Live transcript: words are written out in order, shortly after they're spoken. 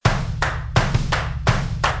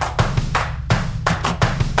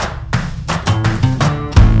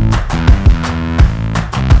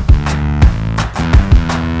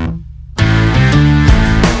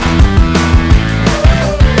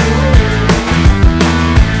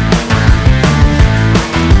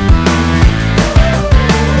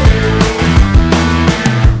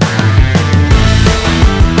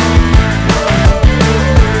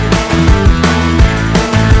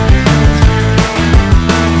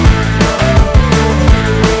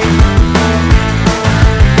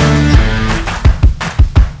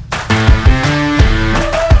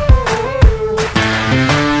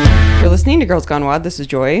to Girls Gone Wild. This is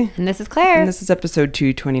Joy. And this is Claire. And this is episode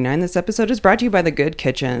 229. This episode is brought to you by The Good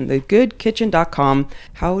Kitchen. TheGoodKitchen.com.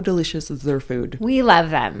 How delicious is their food? We love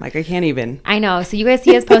them. Like, I can't even. I know. So you guys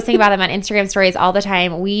see us posting about them on Instagram stories all the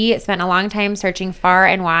time. We spent a long time searching far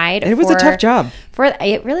and wide. It was a tough job.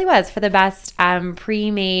 It really was, for the best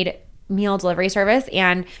pre-made meal delivery service,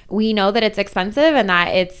 and we know that it's expensive and that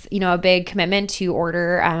it's, you know, a big commitment to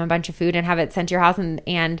order a bunch of food and have it sent to your house,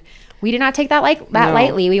 and we did not take that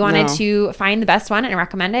lightly. We wanted to find the best one and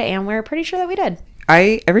recommend it, and we're pretty sure that we did.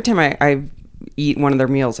 Every time I eat one of their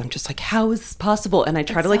meals, I'm just like, how is this possible? And I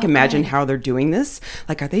try to imagine how they're doing this.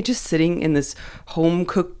 Like, are they just sitting in this home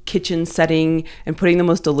cooked kitchen setting and putting the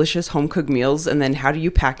most delicious home cooked meals, and then how do you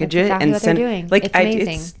package it exactly and what send they're doing. Like, it's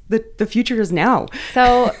amazing. The future is now.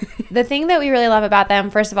 So the thing that we really love about them,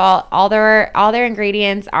 first of all their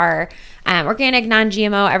ingredients are organic,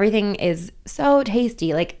 non-GMO. Everything is so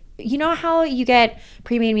tasty. Like, you know how you get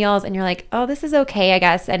pre-made meals and you're like, oh, this is okay, I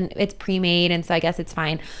guess, and it's pre-made, and so I guess it's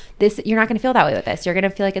fine. You're not going to feel that way with this. You're going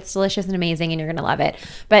to feel like it's delicious and amazing, and you're going to love it.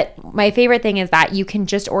 But my favorite thing is that you can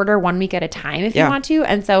just order 1 week at a time if you want to,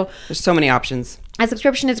 and so there's so many options. A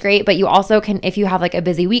subscription is great, but you also can, if you have like a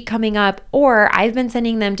busy week coming up, or I've been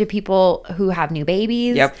sending them to people who have new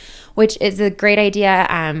babies, which is a great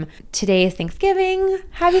idea. Today is Thanksgiving.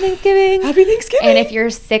 Happy Thanksgiving. Happy Thanksgiving. And if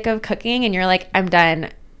you're sick of cooking and you're like, I'm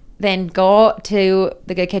done, then go to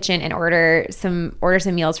The Good Kitchen and order some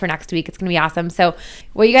meals for next week. It's going to be awesome. So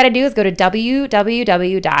what you got to do is go to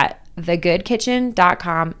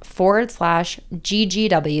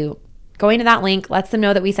www.thegoodkitchen.com/GGW. Going to that link lets them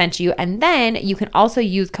know that we sent you. And then you can also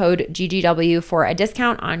use code GGW for a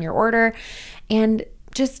discount on your order. And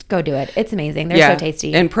just go do it. It's amazing. They're so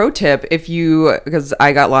tasty. And pro tip, because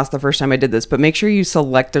I got lost the first time I did this, but make sure you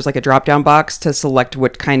select, there's like a drop down box to select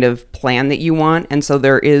what kind of plan that you want. And so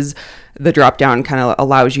there is, the drop down kind of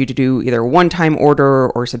allows you to do either one-time order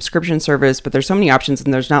or subscription service, but there's so many options,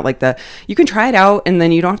 and there's not like you can try it out and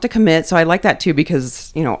then you don't have to commit. So I like that too,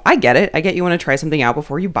 because, you know, I get it. I get you want to try something out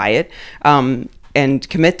before you buy it. And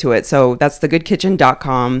commit to it. So that's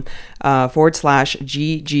thegoodkitchen.com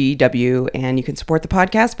 /GGW. And you can support the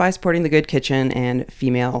podcast by supporting The Good Kitchen and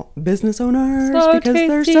female business owners because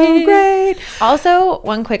they're so great. Also,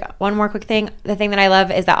 one more quick thing. The thing that I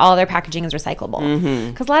love is that all of their packaging is recyclable.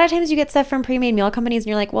 Because a lot of times you get stuff from pre-made meal companies and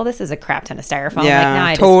you're like, well, this is a crap ton of styrofoam. Yeah,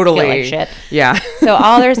 I totally. just feel like shit. Yeah. So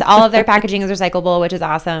all of their packaging is recyclable, which is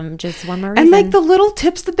awesome. Just one more reason. And like the little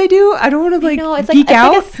tips that they do, I don't want to geek out. It's like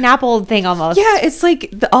a Snapple thing almost. Yeah. It's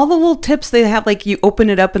like all the little tips they have, like you open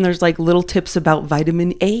it up and there's like little tips about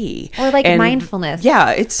vitamin A or like mindfulness. Yeah,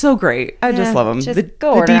 it's so great. I just love them. The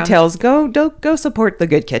details. Go support The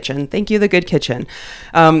Good Kitchen. Thank you, The Good Kitchen.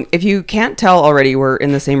 If you can't tell already, we're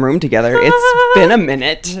in the same room together. It's been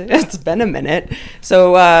a minute.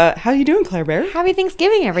 So how you doing, Claire Bear? Happy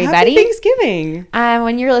Thanksgiving, everybody. Happy Thanksgiving.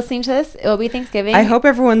 When you're listening to this, it will be Thanksgiving. I hope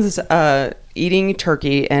everyone's eating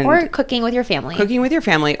turkey or cooking with your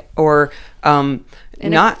family. Or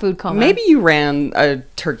in a food coma. Maybe you ran a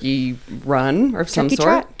turkey run of some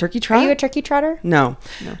sort. Turkey trot. Are you a turkey trotter? No.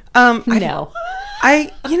 No.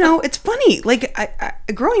 It's funny. Like I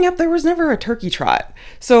growing up, there was never a turkey trot,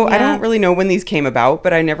 so I don't really know when these came about.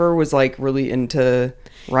 But I never was like really into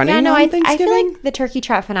running. On Thanksgiving. I feel like the turkey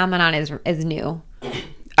trot phenomenon is new.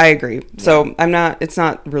 I agree. So it's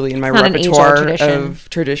not really in my repertoire of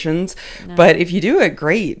traditions, but if you do it,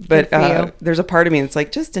 great. But there's a part of me that's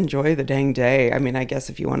like, just enjoy the dang day. I mean, I guess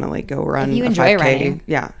if you want to like go run a 5K, running.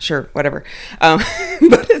 Yeah, sure, whatever. But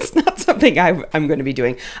it's not something I'm going to be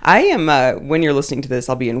doing. I am, when you're listening to this,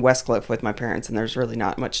 I'll be in Westcliff with my parents, and there's really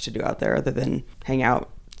not much to do out there other than hang out.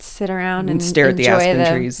 Sit around and stare at the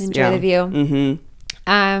aspen trees. Enjoy the view.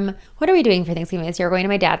 What are we doing for Thanksgiving this year? We're going to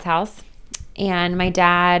my dad's house. And my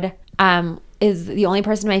dad is the only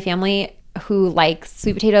person in my family who likes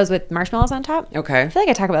sweet potatoes with marshmallows on top. Okay. I feel like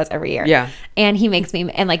I talk about this every year. Yeah. And he makes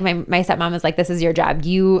me, and like my stepmom is like, this is your job.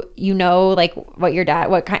 You know, like what your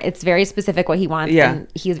dad, it's very specific what he wants. Yeah. And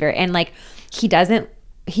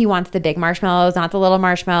he wants the big marshmallows, not the little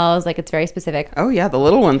marshmallows. Like, it's very specific. Oh, yeah. The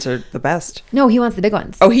little ones are the best. No, he wants the big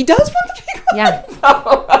ones. Oh, he does want the big ones? Yeah.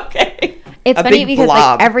 Oh, okay. It's funny because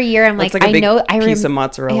like every year I'm like, I know I piece of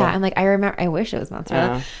mozzarella. Yeah, I'm like, I remember. I wish it was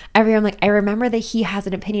mozzarella. Every year I'm like, I remember that he has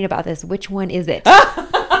an opinion about this. Which one is it?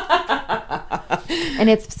 And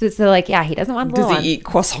it's so like, yeah, he doesn't want the little ones. Does he eat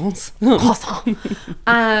croissants? Croissant.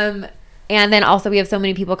 And then also we have so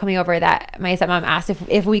many people coming over that my stepmom asked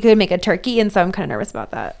if we could make a turkey, and so I'm kind of nervous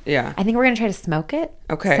about that. Yeah. I think we're gonna try to smoke it.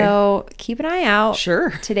 Okay. So keep an eye out.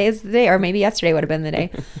 Sure. Today's the day, or maybe yesterday would have been the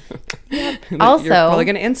day. Yep. Also, you're probably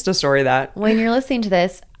gonna Insta story that when you're listening to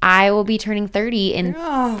this, I will be turning 30 in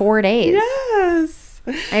 4 days. Yes.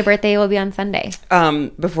 My birthday will be on Sunday.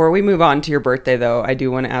 Before we move on to your birthday, though, I do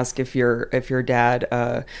want to ask if your dad.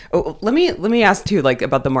 Let me ask too, like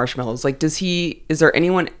about the marshmallows. Like, is there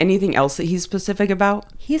anything else that he's specific about?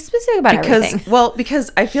 He's specific about everything.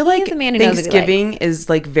 Because I feel like a man who knows what he Thanksgiving is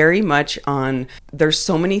like very much on. There's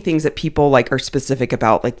so many things that people like are specific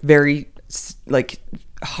about, like very like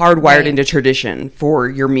hardwired into tradition for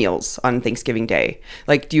your meals on Thanksgiving Day.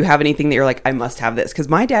 Like, do you have anything that you're like, I must have this? Because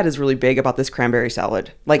my dad is really big about this cranberry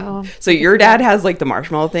salad. Like, so your dad has like the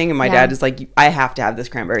marshmallow thing, and my dad is like, I have to have this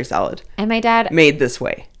cranberry salad. And my dad made this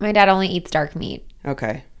way. My dad only eats dark meat.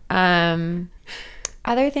 Okay.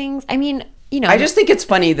 Other things, I mean, you know, I just think it's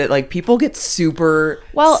funny that like people get super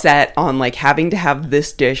set on like having to have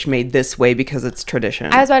this dish made this way because it's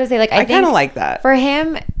tradition. I was about to say, like, I kind of like that. For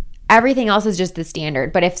him, everything else is just the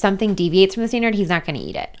standard. But if something deviates from the standard, he's not going to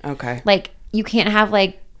eat it. Okay. Like, you can't have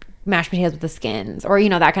like mashed potatoes with the skins or, you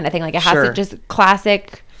know, that kind of thing. Like, it has to just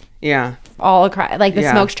classic. Yeah. All across, like the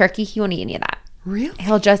smoked turkey, he won't eat any of that. Really?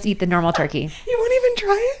 He'll just eat the normal turkey. He won't even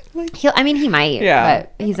try it? Like, he might,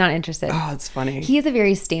 but he's not interested. Oh, it's funny. He is a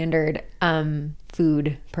very standard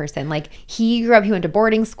food person. Like, he grew up, he went to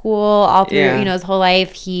boarding school all through, you know, his whole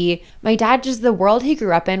life. My dad, just the world he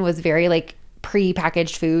grew up in was very like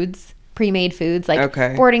pre-packaged foods, pre-made foods, like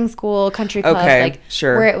boarding school, country clubs, like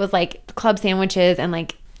where it was like club sandwiches and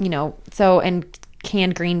like, you know, and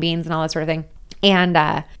canned green beans and all that sort of thing. And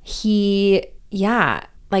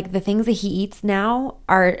like the things that he eats now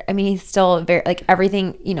are, I mean, he's still very like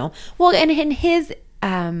everything, you know, well, and in his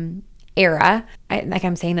era,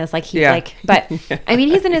 I'm saying this like he's like, but I mean,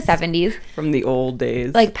 he's in his 70s. From the old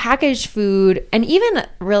days. Like packaged food, and even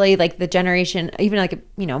really like the generation, even like,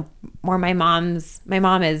 you know, more my mom is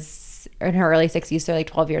in her early 60s, so like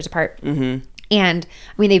 12 years apart. Mm-hmm. And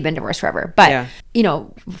I mean, they've been divorced forever, but you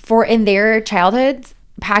know, in their childhoods,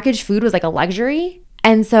 packaged food was like a luxury.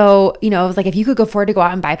 And so, you know, it was like if you could afford to go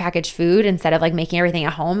out and buy packaged food instead of like making everything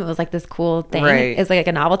at home, it was like this cool thing. Right. It's like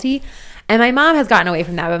a novelty. And my mom has gotten away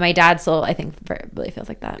from that, but my dad still, I think, really feels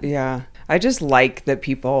like that. Yeah. I just like that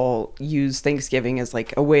people use Thanksgiving as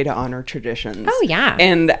like a way to honor traditions. Oh, yeah.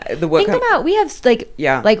 And we have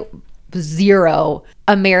like zero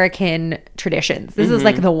American traditions. This is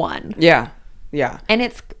like the one. Yeah. Yeah. And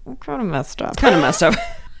it's kind of messed up.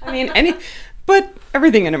 I mean, but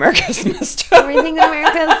everything in America is messed up. Everything in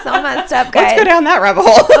America is so messed up, guys. Let's go down that rabbit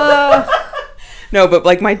hole. No, but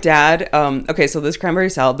like my dad, okay, so this cranberry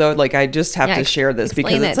salad though, like I just have to share this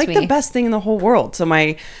because it's like the best thing in the whole world. So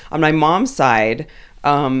on my mom's side,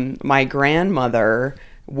 my grandmother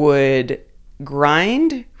would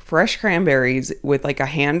grind fresh cranberries with like a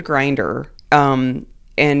hand grinder,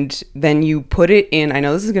 and then you put it in, I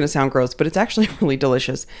know this is going to sound gross, but it's actually really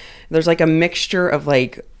delicious. There's like a mixture of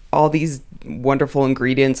like all these wonderful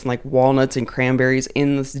ingredients and like walnuts and cranberries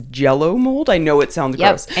in this Jell-O mold. I know it sounds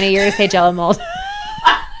gross. I know you're going to say Jell-O mold.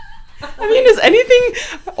 I mean, is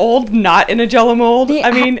anything old not in a Jell-O mold?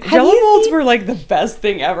 I mean, Jell-O molds were like the best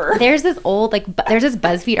thing ever. There's this old there's this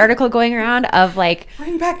BuzzFeed article going around of like,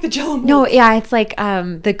 bring back the Jell-O mold. No, yeah, it's like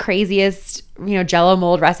the craziest, you know, Jell-O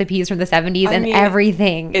mold recipes from the 70s, and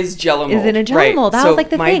everything is Jell-O mold. Is in a Jell-O mold. That was like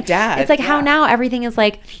the my thing. Dad, it's like how now everything is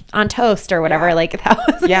like on toast or whatever. Like that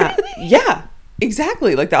was yeah.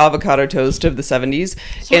 Exactly, like the avocado toast of the 70s.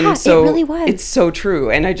 Yeah, and so it really was. It's so true.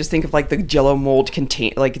 And I just think of like the Jell-O mold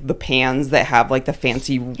contain like the pans that have like the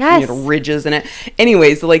fancy you know, ridges in it.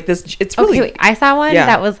 Anyways, like this, it's really. Okay, wait, I saw one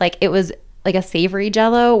that was like, it was like a savory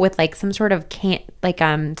Jell-O with like some sort of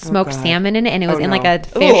smoked salmon in it, and it was in like a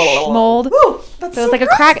fish mold. Ooh, that's so it was like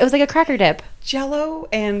gross. it was like a cracker dip. Jell-O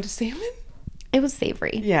and salmon. It was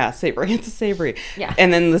savory. Yeah, savory. It's a savory. Yeah.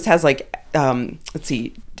 And then this has like, let's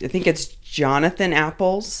see, I think it's Jonathan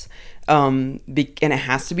apples. And it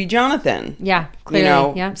has to be Jonathan. Yeah, clearly. You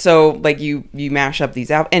know? Yeah. So like you mash up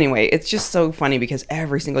these apples. Anyway, it's just so funny because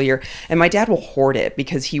every single year, and my dad will hoard it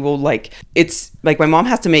because he will like, it's like my mom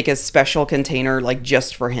has to make a special container like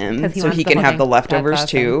just for him so he can have the leftovers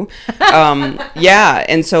too. Yeah.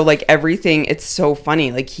 And so like everything, it's so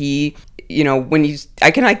funny. Like you know,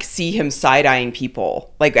 I can like see him side-eyeing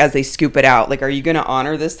people like as they scoop it out. Like, are you going to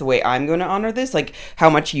honor this the way I'm going to honor this? Like, how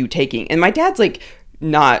much are you taking? And my dad's like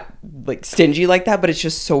not like stingy like that, but it's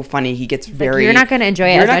just so funny. He gets very. You're not going to enjoy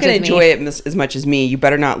it. You're not going to enjoy it as much as me. You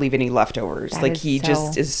better not leave any leftovers. That like he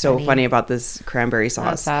just is so funny about this cranberry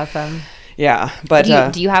sauce. That's awesome. Yeah,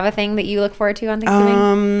 but do you have a thing that you look forward to on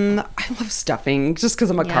Thanksgiving? I love stuffing just because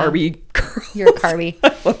I'm a carby girl. You're a carby.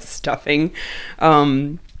 I love stuffing.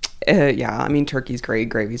 Yeah, I mean, turkey's great,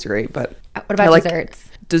 gravy's great, but what about desserts?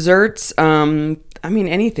 Desserts, I mean,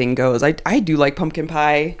 anything goes. I do like pumpkin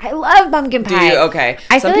pie. I love pumpkin pie. Do you? Okay.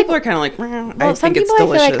 Some people are kind of like, I some think it's people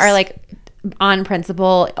delicious. I feel like are like on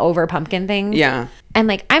principle over pumpkin things. Yeah. And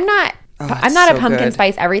like, I'm not so a pumpkin good.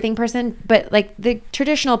 spice everything person, but like the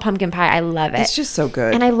traditional pumpkin pie, I love it. It's just so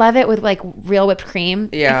good. And I love it with like real whipped cream.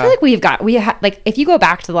 Yeah. I feel like like if you go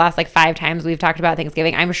back to the last like 5 times we've talked about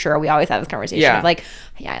Thanksgiving, I'm sure we always have this conversation of like,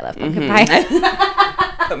 yeah, I love pumpkin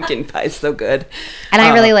pie. Pumpkin pie is so good. And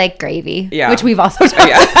I really like gravy, which we've also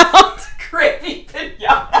talked about. Gravy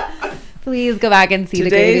pinata. Please go back and see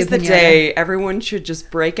Today's the gravy pinata. Today's the day. Everyone should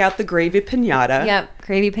just break out the gravy pinata. Yep,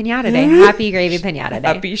 gravy pinata day. Happy gravy pinata day.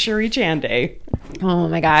 Happy Sherry Chan day. Oh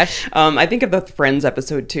my gosh. I think of the Friends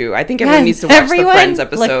episode too. I think everyone needs to watch the Friends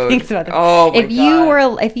episode. Thinks about them. Oh my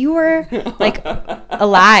God. If you were like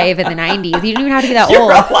alive in the 90s, you didn't even have to be that You're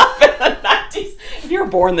old. alive in the 90s. If you were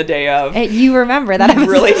born the day of. You remember that episode.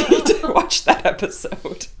 You really need to watch that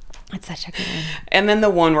episode. It's such a good one. And then the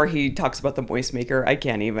one where he talks about the moist maker, I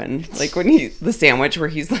can't even. Like when the sandwich where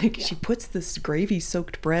he's like, she puts this gravy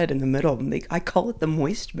soaked bread in the middle. And I call it the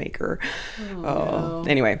moist maker. No.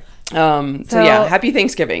 Anyway. So yeah, happy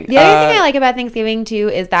Thanksgiving. The other thing I like about Thanksgiving too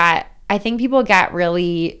is that I think people get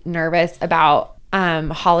really nervous about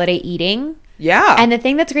holiday eating. Yeah. And the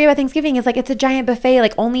thing that's great about Thanksgiving is like it's a giant buffet.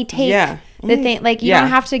 Like only take the thing. Like you don't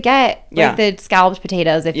have to get like the scalloped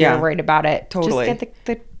potatoes if you're worried about it. Totally. Just get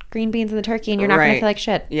the green beans and the turkey, and you're not going to feel like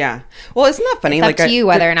shit. Yeah. Well, isn't that funny? It's up to you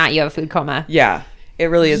whether or not you have a food coma. Yeah. It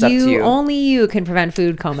really is up to you. Only you can prevent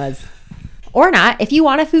food comas. Or not. If you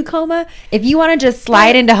want a food coma, if you want to just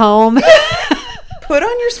slide into home. Put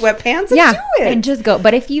on your sweatpants and do it. And just go.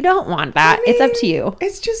 But if you don't want that, it's up to you.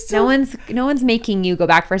 It's just no one's making you go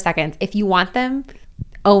back for seconds. If you want them,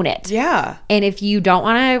 own it. Yeah. And if you don't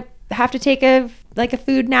want to have to take a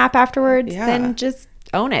food nap afterwards, then just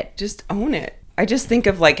own it. Just own it. I just think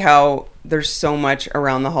of like how there's so much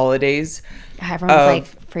around the holidays. Everyone's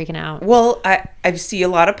like freaking out. Well, I see a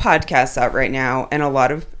lot of podcasts out right now and a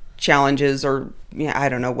lot of challenges or I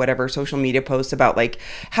don't know, whatever social media posts about like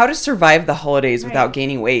how to survive the holidays without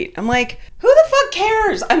gaining weight. I'm like, who the fuck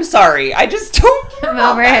cares? I'm sorry. I just don't care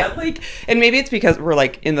about that. Like, and maybe it's because we're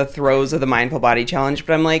like in the throes of the Mindful Body Challenge,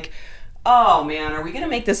 but I'm like, oh man, are we gonna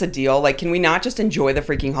make this a deal? Like, can we not just enjoy the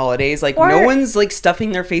freaking holidays? Like, no one's like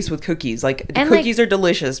stuffing their face with cookies. Like, the cookies are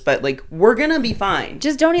delicious, but like, we're gonna be fine.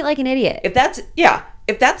 Just don't eat like an idiot.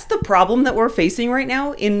 If that's the problem that we're facing right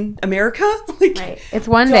now in America, like, it's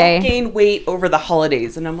one day. Don't gain weight over the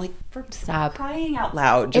holidays, and I'm like, stop crying out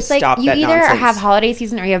loud. Just it's like stop that nonsense. You either have holiday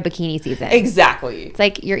season or you have bikini season. Exactly. It's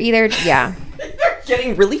like you're either you're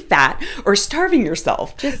getting really fat or starving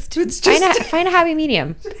yourself. Just find a happy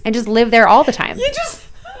medium and just live there all the time.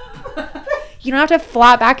 You don't have to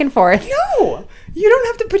flop back and forth. No, you don't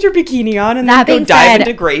have to put your bikini on and then go dive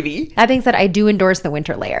into gravy. That being said, I do endorse the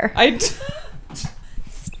winter layer.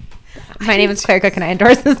 My name is Claire Cook and I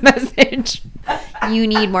endorse this message. You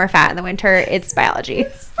need more fat in the winter. It's biology.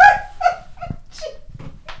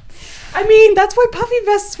 I mean, that's why puffy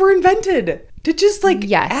vests were invented. To just like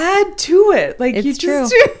add to it. Like it's true.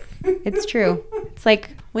 It's true. It's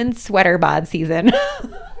like when's sweater bod season?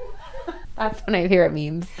 That's when I hear it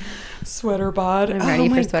memes. Sweater bod. I'm ready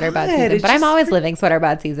for sweater bod season. But I'm always living sweater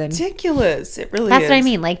bod season. Ridiculous. It really is. That's what I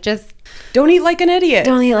mean. Like just don't eat like an idiot.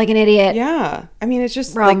 Don't eat like an idiot. Yeah. I mean, it's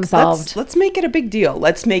just problem solved. Let's make it a big deal.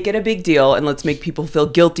 Let's make it a big deal and let's make people feel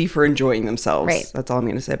guilty for enjoying themselves. Right. That's all I'm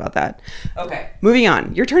going to say about that. Okay. Moving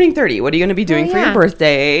on. You're turning 30. What are you going to be doing for your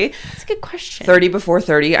birthday? That's a good question. 30 before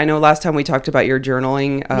 30. I know last time we talked about your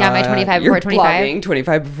journaling. My 25 before 25. Blogging,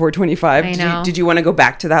 25 before 25. I know. Did you want to go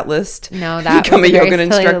back to that list? No, that become was a yoga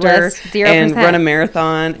instructor 0%. and run a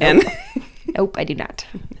marathon. Nope. And nope, I do not.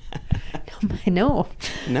 No.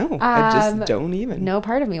 I just don't even. No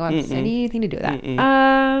part of me wants anything to do with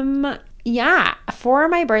that. Yeah, for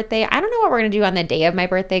my birthday, I don't know what we're going to do on the day of my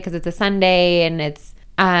birthday because it's a Sunday and it's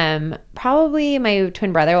probably my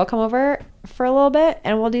twin brother will come over for a little bit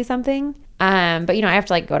and we'll do something. But I have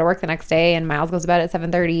to like go to work the next day and Miles goes to bed at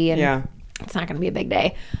 7:30 and it's not going to be a big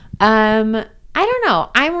day. I don't know.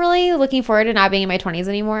 I'm really looking forward to not being in my 20s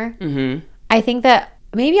anymore. Mm-hmm. I think that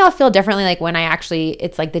maybe I'll feel differently like when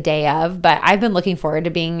it's like the day of, but I've been looking forward to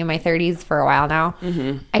being in my 30s for a while now.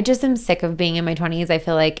 Mm-hmm. I just am sick of being in my 20s. I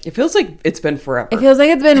feel like it feels like it's been forever. It feels like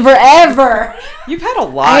it's been forever. You've had a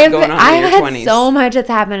lot going on in your 20s. I've had so much that's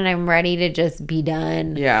happened and I'm ready to just be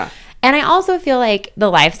done. Yeah. And I also feel like the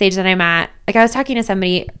life stage that I'm at, like I was talking to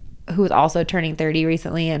somebody who was also turning 30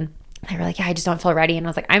 recently and they were like, yeah, I just don't feel ready. And I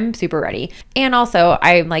was like, I'm super ready. And also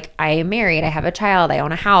I'm like, I am married. I have a child. I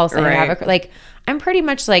own a house. I have I'm pretty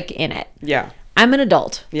much like in it. Yeah. I'm an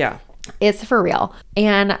adult. Yeah. It's for real.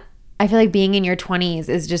 And I feel like being in your 20s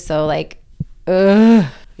is just so like, ugh,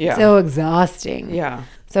 so exhausting. Yeah.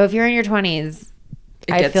 So if you're in your 20s,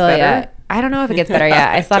 I feel better. I don't know if it gets better yet.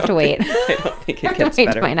 I still have to wait. I don't think it gets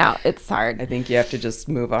better. To find out. It's hard. I think you have to just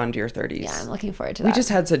move on to your 30s. Yeah, I'm looking forward to that. We just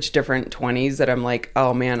had such different 20s that I'm like,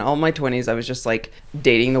 oh man, all my 20s I was just like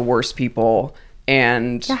dating the worst people.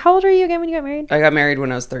 And yeah, how old are you again when you got married? I got married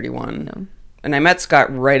when I was 31. No. And I met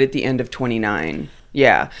Scott right at the end of 29.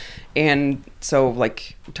 Yeah. And so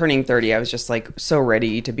like turning 30, I was just like so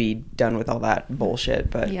ready to be done with all that bullshit.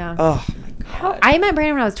 But oh my God. I met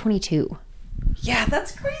Brandon when I was 22. Yeah,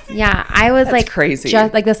 that's crazy. Yeah, I was like crazy.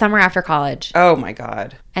 Just like the summer after college. Oh my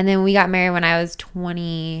God. And then we got married when I was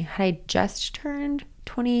 20. Had I just turned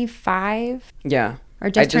 25? Yeah. Or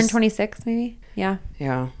just turned 26 maybe? Yeah.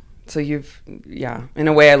 Yeah. So in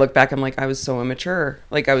a way I look back, I'm like, I was so immature.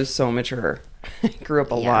 Like I was so mature. I grew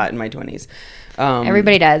up a lot in my 20s.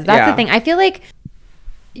 Everybody does. That's the thing. I feel like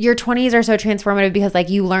your 20s are so transformative because like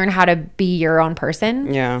you learn how to be your own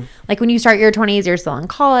person. Yeah. Like when you start your 20s, you're still in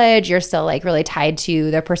college. You're still like really tied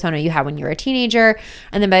to the persona you had when you were a teenager.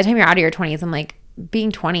 And then by the time you're out of your 20s, I'm like,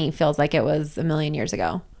 being 20 feels like it was a million years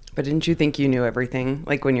ago. But didn't you think you knew everything?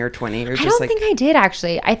 Like when you were 20? Or just I don't think I did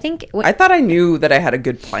actually. I think... I thought I knew that I had a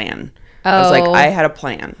good plan. I was like, I had a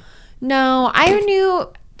plan. No,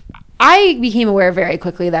 I became aware very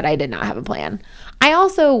quickly that I did not have a plan. I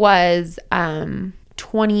also was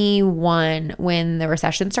 21 when the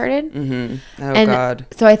recession started. Mm-hmm. Oh, and God.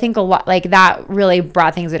 So I think a lot, like that really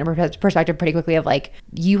brought things into perspective pretty quickly of like,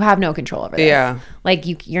 you have no control over this. Yeah.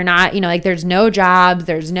 Like you're not, like there's no jobs,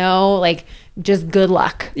 there's no like, just good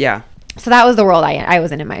luck. Yeah. So that was the world I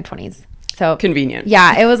was in my 20s. So convenient.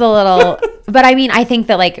 Yeah, it was a little, but I mean, I think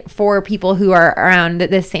that like for people who are around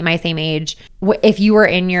my same age, if you were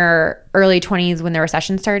in your early 20s when the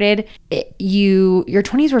recession started, your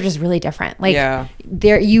 20s were just really different. Like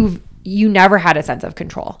you never had a sense of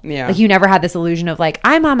control. Yeah. Like you never had this illusion of like,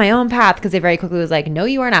 I'm on my own path, because it very quickly was like, no,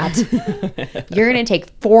 you are not. You're going to take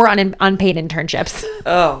 4 unpaid internships.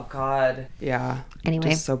 Oh God. Yeah.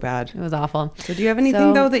 Anyway. Just so bad. It was awful. So do you have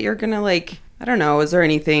anything though that you're going to like, I don't know, is there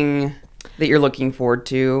anything that you're looking forward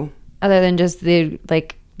to? Other than just the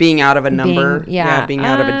like. Being out of a number? Being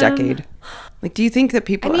out of a decade. Like, do you think that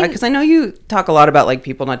people, because I know you talk a lot about like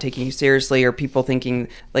people not taking you seriously or people thinking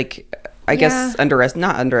like, I guess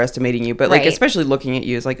not underestimating you, but like especially looking at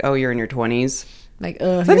you as like, oh, you're in your 20s. Like,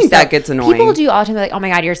 so I think that gets annoying. People do all the time like, oh my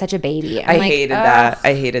God, you're such a baby. I hated that.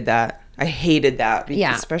 I hated that.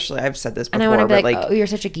 Because especially, I've said this before, and I want to be but like, oh, you're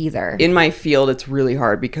such a geezer. In my field, it's really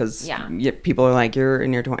hard because people are like, you're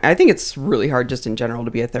in your 20s. I think it's really hard just in general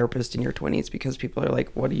to be a therapist in your 20s because people are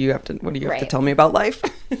like, what do you have to tell me about life?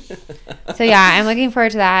 So yeah, I'm looking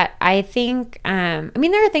forward to that. I think, I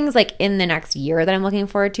mean, there are things like in the next year that I'm looking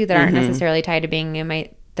forward to that aren't necessarily tied to being in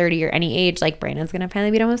my 30 or any age. Like Brandon's gonna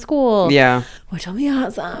finally be done with school, which will be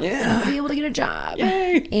awesome. I'll be able to get a job.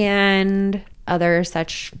 Yay. And other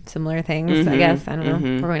such similar things. I guess, I don't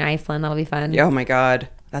know, we're going to Iceland, that'll be fun. Oh my God,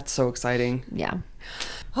 that's so exciting. Yeah.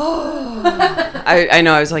 I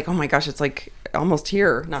know, I was like, oh my gosh, it's like almost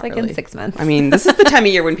here. Not like really. in 6 months. I mean, this is the time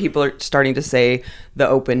of year when people are starting to say the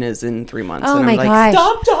open is in 3 months. Oh and my I'm like, gosh,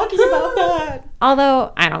 stop talking about that.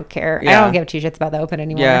 Although I don't care. I don't give 2 shits about the open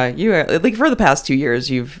anymore. Yeah, you like for the past 2 years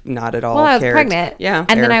you've not at all cared. Well, I was pregnant. Yeah.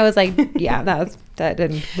 And then I was like, that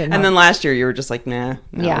didn't and help. then last year you were just like, nah.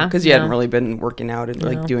 No, yeah. Because you hadn't really been working out and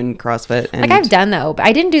like doing CrossFit. And like I've done the open.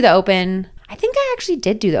 I didn't do the open. I think I actually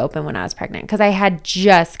did do the open when I was pregnant because I had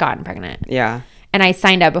just gotten pregnant. Yeah. And I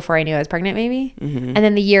signed up before I knew I was pregnant maybe. And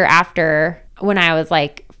then the year after when I was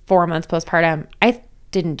like 4 months postpartum, I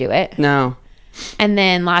didn't do it. No. And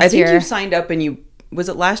then last year. I think you signed up and was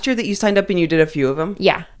it last year that you signed up and you did a few of them?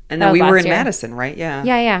 Yeah. And then we were in Madison, right? Yeah.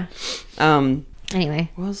 Yeah.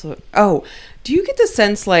 Anyway. What was it? Oh, do you get the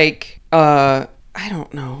sense like, I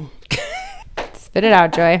don't know. Spit it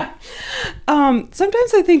out, Joy.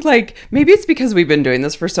 Sometimes I think like maybe it's because we've been doing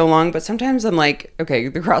this for so long, but sometimes I'm like, okay,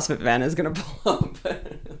 the CrossFit van is gonna blow up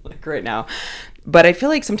like right now. But I feel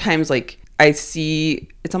like sometimes like I see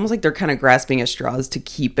it's almost like they're kind of grasping at straws to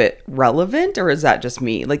keep it relevant, or is that just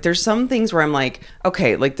me? Like there's some things where I'm like,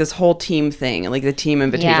 okay, like this whole team thing and like the team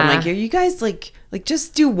invitation. I'm like, you guys like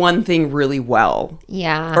just do one thing really well.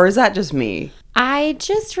 Yeah. Or is that just me? I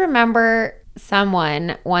just remember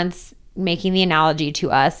someone once making the analogy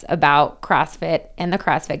to us about CrossFit and the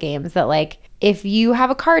CrossFit Games that like if you have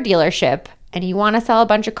a car dealership and you want to sell a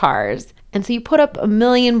bunch of cars and so you put up 1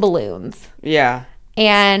 million balloons. Yeah.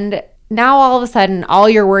 And now all of a sudden all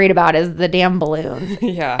you're worried about is the damn balloons.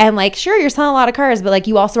 Yeah. And like sure you're selling a lot of cars but like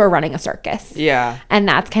you also are running a circus. Yeah. And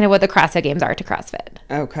that's kind of what the CrossFit Games are to CrossFit.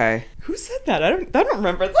 Okay. Who said that? I don't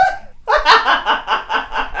remember that.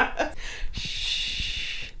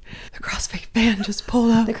 Shh. The CrossFit van just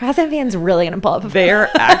pulled up. The CrossFit van's really going to pull up. They're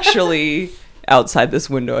actually outside this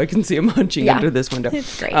window. I can see them hunching under this window.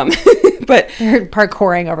 It's great. But they're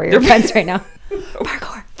parkouring over your fence right now.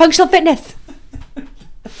 Parkour. Functional fitness.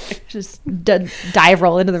 Just dive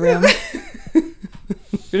roll into the room. We're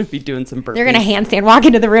going to be doing some burpees. They're going to handstand walk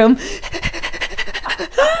into the room.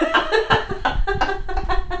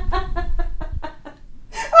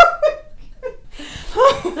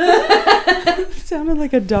 Sounded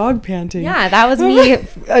like a dog panting. Yeah, that was me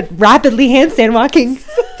rapidly handstand walking.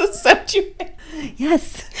 The sound you made.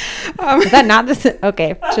 Yes. Is that not the...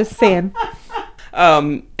 Okay, just saying.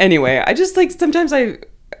 Anyway, I just like sometimes I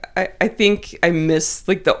think I miss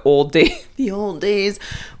like the old days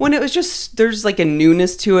when it was just there's like a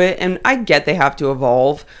newness to it, and I get they have to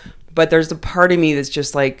evolve, but there's a part of me that's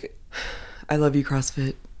just like, I love you,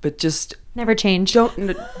 CrossFit, but just never change.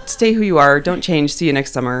 Don't stay who you are. Don't change. See you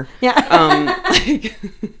next summer. Yeah.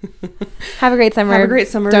 Have a great summer. Have a great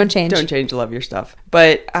summer. Don't change. Don't change. Love your stuff.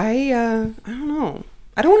 But I don't know.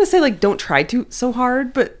 I don't want to say like don't try so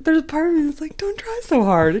hard, but there's a part of me that's like, don't try so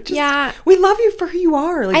hard. It just, we love you for who you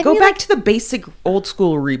are. Like, go back to the basic old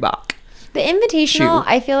school Reebok. The Invitational,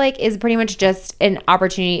 I feel like, is pretty much just an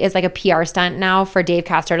opportunity, is like a PR stunt now for Dave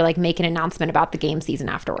Castor to like make an announcement about the game season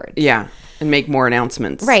afterwards. Yeah, and make more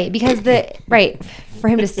announcements. Right, because for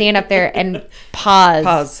him to stand up there and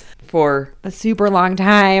pause for a super long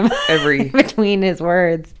time every between his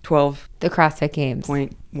words. 12. The CrossFit Games.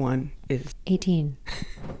 0.1 is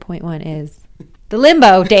 18.1 is the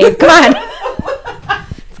limbo. Dave, come on.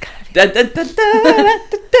 It's gotta be. Is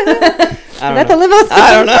that the limbo song?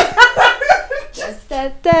 I don't know.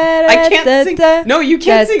 I can't sing. No, you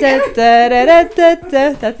can't sing. That's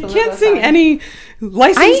the you can't sing any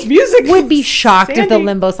licensed music. I would be shocked if the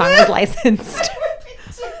limbo song was licensed.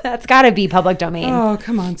 That's got to be public domain. Oh,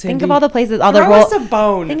 come on, Sandy. Think of all the places, Throw us a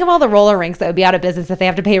bone. Think of all the roller rinks that would be out of business if they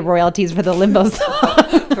have to pay royalties for the limbo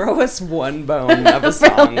song. Throw us one bone of a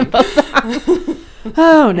song.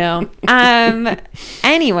 Oh no.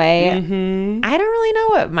 Anyway, I don't really know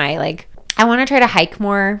what I want to try to hike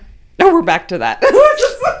more. No, we're back to that. I'm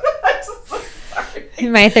just sorry.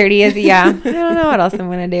 In my 30s, yeah. I don't know what else I'm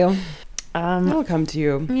gonna do. It'll come to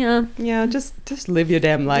you. Yeah. Just live your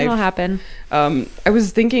damn life. It'll happen. I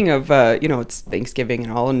was thinking of it's Thanksgiving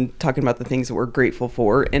and all, and talking about the things that we're grateful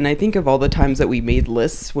for, and I think of all the times that we made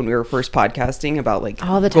lists when we were first podcasting about like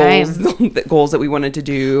all the goals that we wanted to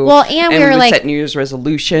do. Well, and we were like, set New Year's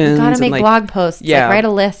resolutions. Gotta make blog posts. Yeah, write a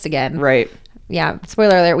list again. Right. Yeah,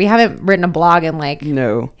 spoiler alert, we haven't written a blog in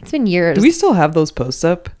no. It's been years. Do we still have those posts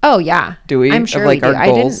up? Oh, yeah. Do we? I'm sure we do. I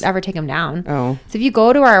didn't ever take them down. Oh. So if you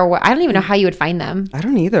go to our, I don't even know how you would find them. I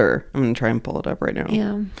don't either. I'm going to try and pull it up right now.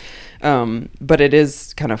 Yeah. But it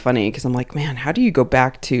is kind of funny because I'm like, man, how do you go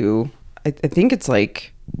back to, I think it's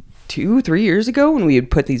like 2-3 years ago when we had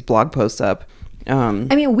put these blog posts up. I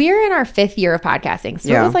mean, we're in our 5th year of podcasting.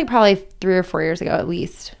 So it was like probably 3 or 4 years ago at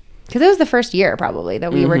least. Because it was the first year probably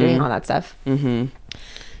that we were doing all that stuff. Mm-hmm.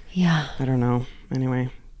 Yeah. I don't know.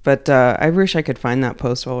 Anyway. But I wish I could find that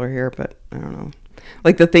post while we're here, but I don't know.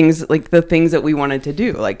 Like the things that we wanted to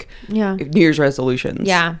do, like New Year's resolutions.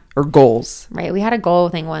 Yeah. Or goals. Right. We had a goal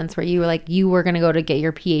thing once where you were like, you were going to go to get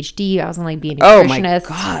your PhD. I was going to be a nutritionist.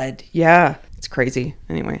 Oh my God. Yeah. It's crazy.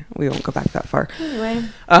 Anyway, we won't go back that far. Anyway.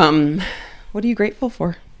 What are you grateful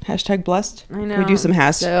for? Hashtag blessed? I know. Can we do some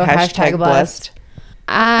hashtag blessed?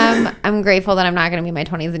 I'm grateful that I'm not going to be in my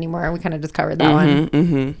 20s anymore. We kind of just covered that one.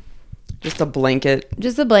 Mm-hmm. Just a blanket.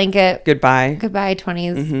 Goodbye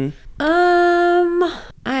 20s.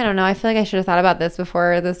 I don't know. I feel like I should have thought about this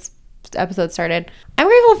before this episode started. I'm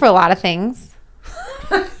grateful for a lot of things.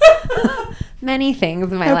 Many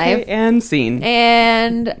things in my life. And seen.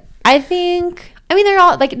 And I think, they're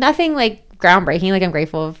all like nothing like groundbreaking. Like I'm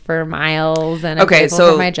grateful for Miles and I'm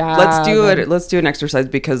grateful for my job. Let's do an exercise,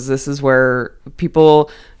 because this is where people,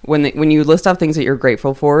 when you list off things that you're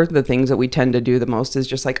grateful for, the things that we tend to do the most is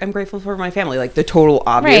just like, I'm grateful for my family, like the total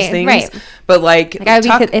obvious things. Right. But like I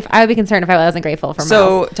would be concerned if I wasn't grateful for Miles.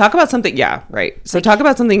 So talk about something. Yeah, right. So talk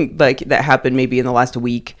about something like that happened maybe in the last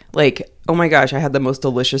week. Like, oh my gosh, I had the most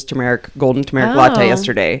delicious golden turmeric latte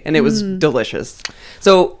yesterday, and it was delicious.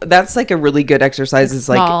 So that's like a really good exercise. Is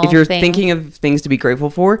like, if you're thinking of things to be grateful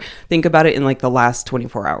for, think about it in like the last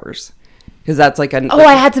 24 hours. Because that's like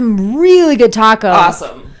I had some really good tacos.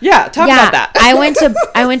 Awesome. Yeah, talk about that. I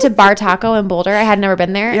went to Bar Taco in Boulder. I had never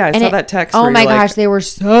been there. Yeah, I saw that text. Oh my gosh, they were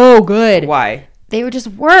so good. Why? They just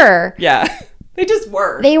were. Yeah, they just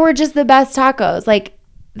were. They were just the best tacos. Like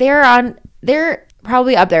they're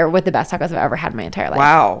probably up there with the best tacos I've ever had in my entire life.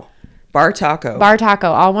 Wow. Bar Taco. Bar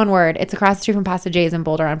Taco, all one word. It's across the street from Pasta J's in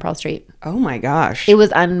Boulder on Pearl Street. Oh my gosh. It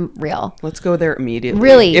was unreal. Let's go there immediately.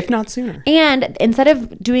 Really? If not sooner. And instead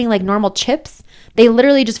of doing like normal chips, they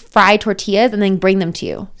literally just fry tortillas and then bring them to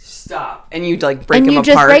you. Stop. And you like break them apart. And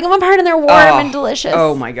you just break them apart and they're warm and delicious.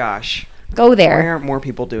 Oh my gosh. Go there. Why aren't more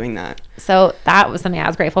people doing that? So that was something I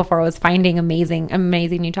was grateful for, was finding amazing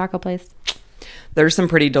new taco place. There's some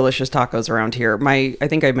pretty delicious tacos around here. I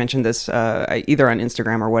think I mentioned this either on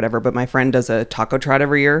Instagram or whatever, but my friend does a taco trot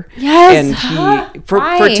every year. Yes. And he for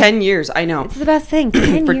 10 years, I know. It's the best thing.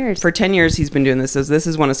 10 years. For 10 years he's been doing this. So this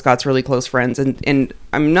is one of Scott's really close friends, and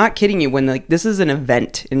I'm not kidding you when like this is an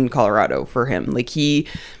event in Colorado for him. Like he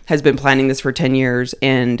has been planning this for 10 years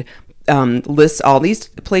and lists all these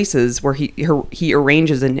places where he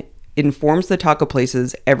arranges and informs the taco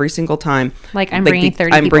places every single time. Like I'm bringing 30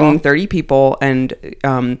 people. I'm bringing 30 people, and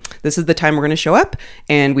this is the time we're going to show up,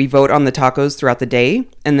 and we vote on the tacos throughout the day,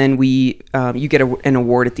 and then you get an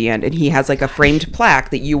award at the end, and he has like a framed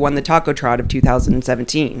plaque that you won the taco trot of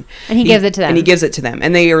 2017, and he gives it to them. And he gives it to them,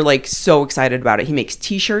 and they are like so excited about it. He makes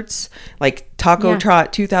t-shirts like Taco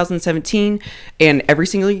Trot 2017, and every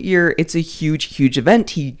single year it's a huge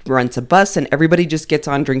event. He rents a bus and everybody just gets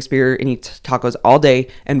on, drinks beer, and eats tacos all day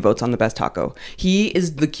and votes on the best taco. He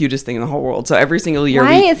is the cutest thing in the whole world. So every single year,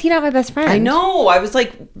 why is he not my best friend? I know. I was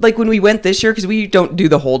like when we went this year, because we don't do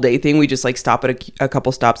the whole day thing, we just like stop at a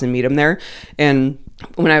couple stops and meet him there. And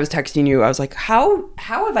when I was texting you, I was like, how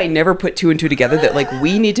have I never put two and two together that like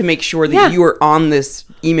we need to make sure that you are on this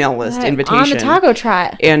email list invitation on the taco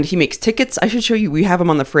trot. And he makes tickets. I should show you. We have him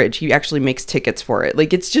on the fridge. He actually makes tickets for it.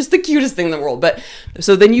 Like, it's just the cutest thing in the world. But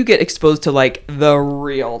so then you get exposed to like the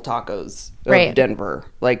real tacos of Denver.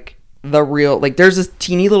 Like the real, like there's this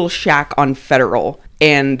teeny little shack on Federal,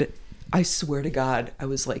 and I swear to God, I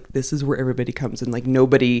was like, this is where everybody comes and like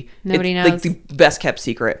nobody knows. Like the best kept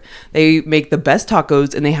secret. They make the best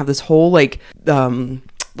tacos, and they have this whole like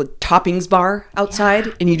toppings bar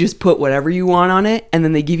outside, and you just put whatever you want on it, and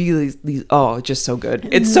then they give you these it's just so good.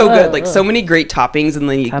 It's so good. Like so many great toppings, and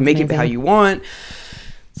then you can make it how you want.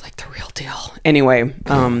 It's like the real deal. Anyway,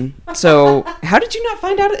 so how did you not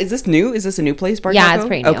find out? Is this new? Is this a new place, Bar Taco? It's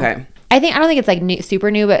pretty new. Okay. I don't think it's like new,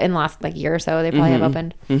 super new, but in the last like year or so, they probably have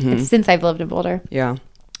opened. It's since I've lived in Boulder. Yeah.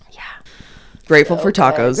 Grateful for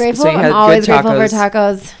tacos. Grateful. So you had I'm always good grateful for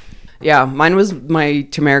tacos. Yeah, mine was my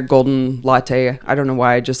turmeric golden latte. I don't know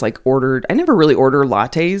why I just like ordered. I never really order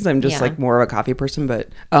lattes. I'm just like more of a coffee person. But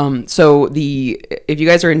so if you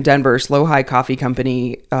guys are in Denver, Slow High Coffee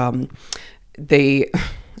Company, they.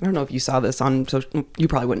 I don't know if you saw this on social. You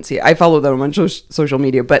probably wouldn't see it. I follow them on social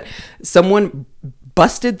media, but someone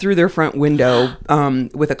busted through their front window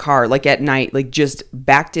with a car, like at night, like just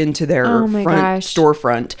backed into their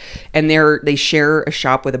storefront, and they share a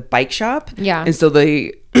shop with a bike shop. Yeah, and so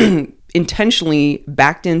they intentionally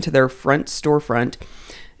backed into their front storefront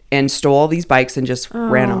and stole all these bikes and just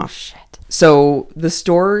ran off. Shit. So the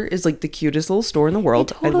store is like the cutest little store in the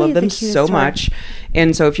world. I love them so much.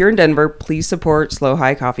 And so if you're in Denver, please support Slow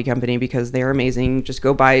High Coffee Company because they're amazing. Just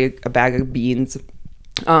go buy a bag of beans.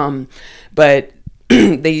 But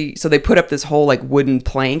they put up this whole like wooden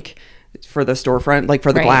plank for the storefront, like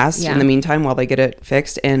for the glass in the meantime while they get it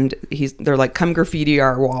fixed, and they're like, come graffiti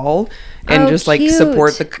our wall and just like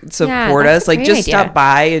support us, like just stop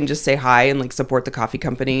by and just say hi and like support the coffee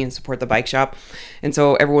company and support the bike shop. And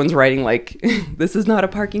so everyone's writing like, this is not a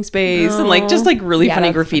parking space, and like just like really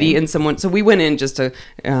funny graffiti. And so we went in just to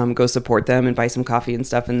go support them and buy some coffee and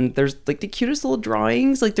stuff, and there's like the cutest little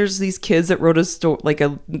drawings. Like there's these kids that wrote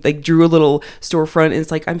drew a little storefront, and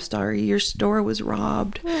it's like, I'm sorry your store was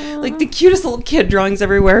robbed. Like the cutest little kid drawings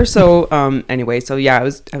everywhere. So anyway, so yeah, I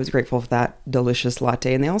was grateful for that delicious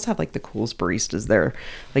latte. And they also have like the coolest baristas there.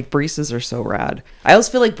 Like baristas are so rad. I always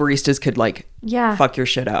feel like baristas could like fuck your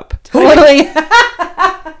shit up. Totally.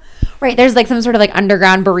 Right, there's like some sort of like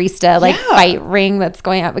underground barista like fight ring that's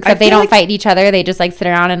going up, except they don't fight each other. They just like sit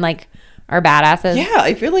around and like are badasses. Yeah,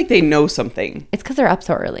 I feel like they know something. It's because they're up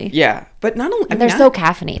so early. Yeah, but not only they're so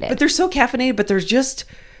caffeinated. But they're so caffeinated. But there's just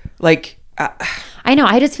like I know.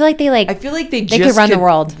 I just feel like I feel like they could run the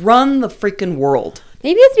world. Run the freaking world.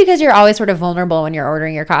 Maybe it's because you're always sort of vulnerable when you're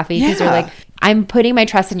ordering your coffee, because you're like, I'm putting my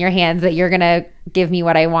trust in your hands that you're gonna give me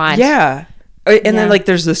what I want. Yeah. And then like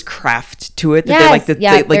there's this craft to it that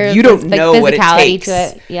you don't know what it takes. To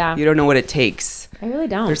it. Yeah. You don't know what it takes. I really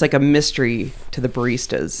don't. There's like a mystery to the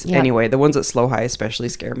baristas. Yep. Anyway, the ones at Slow High especially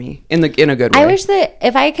scare me in a good way. I wish that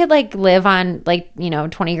if I could like live on like,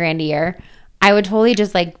 $20,000 a year, I would totally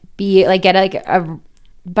just like be like get like a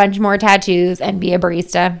bunch more tattoos and be a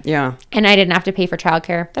barista. Yeah. And I didn't have to pay for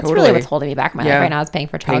childcare. That's really what's holding me back in my life right now, is paying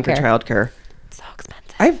for childcare. Paying for childcare. It's so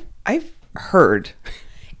expensive. I've heard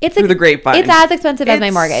It's through the grapevine. It's as expensive as my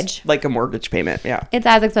mortgage. Like a mortgage payment. Yeah. It's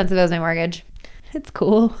as expensive as my mortgage. It's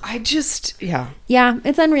cool. Yeah,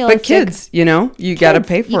 it's unrealistic. But kids, you got to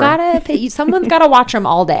pay for You them. gotta pay. Someone's got to watch them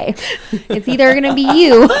all day. It's either going to be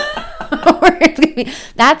you or it's going to be.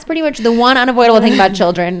 That's pretty much the one unavoidable thing about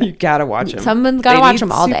children. You got to watch them. Someone's got to watch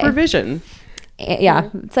them all day. Supervision. Yeah,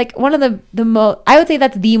 it's like one of the most. I would say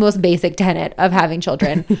that's the most basic tenet of having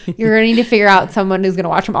children. You're going to need to figure out someone who's going to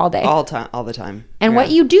watch them all day, all the time. And what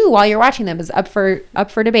you do while you're watching them is up for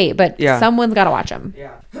debate. But someone's got to watch them.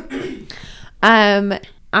 Yeah. I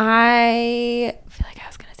feel like I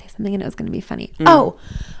was going to say something and it was going to be funny. Oh,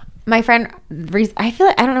 my friend, I feel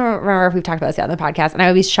like, I don't remember if we've talked about this yet on the podcast, and I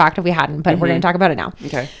would be shocked if we hadn't, but we're going to talk about it now.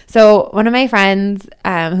 Okay. So one of my friends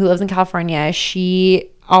who lives in California, she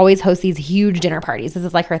always hosts these huge dinner parties. This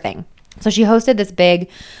is like her thing. So she hosted this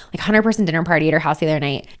big, like 100-person dinner party at her house the other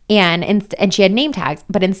night, and she had name tags,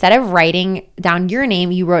 but instead of writing down your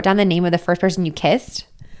name, you wrote down the name of the first person you kissed.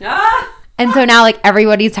 And so now, like,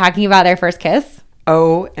 everybody's talking about their first kiss.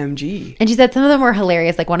 OMG. And she said some of them were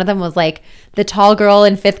hilarious. Like, one of them was, like, the tall girl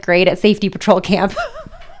in 5th grade at safety patrol camp.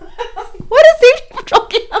 What is safety patrol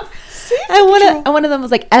camp? And one of them was,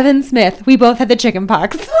 like, Evan Smith. We both had the chicken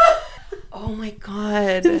pox. Oh, my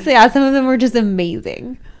God. So, yeah, some of them were just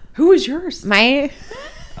amazing. Who was yours?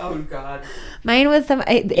 Oh, God. Mine was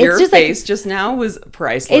Your just face like, just now was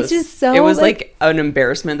priceless. It's just so. It was like an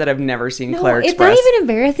embarrassment that I've never seen Claire express. It's not even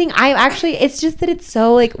embarrassing. It's just that it's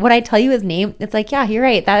so like when I tell you his name, it's like, yeah, you're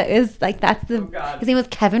right. That is like that's the. His name was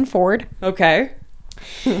Kevin Ford. Okay.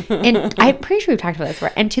 And I'm pretty sure we've talked about this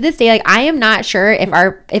before. And to this day, like I am not sure if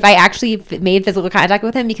I actually made physical contact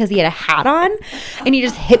with him because he had a hat on, and he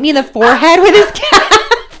just hit me in the forehead with his cap.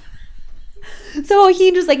 So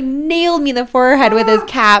he just like nailed me in the forehead with his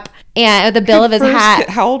cap and the bill of his hat.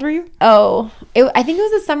 How old were you? Oh, I think it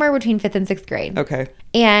was the summer between 5th and 6th grade. Okay.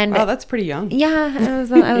 And wow, that's pretty young. Yeah, I was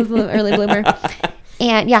an early bloomer.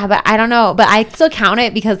 And yeah, but I don't know, but I still count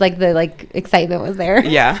it because like the excitement was there.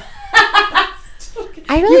 Yeah.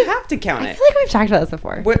 You have to count it. I feel like we've talked about this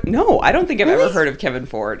before. What? No, I don't think I've ever heard of Kevin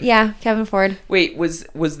Ford. Yeah, Kevin Ford. Wait, was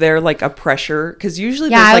there like a pressure? Because usually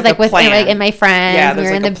there's like I was a plan. Like in my friends. Yeah,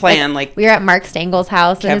 there's like a plan. Like we were at Mark Stengel's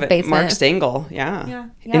house in his basement. Mark Stengel, yeah.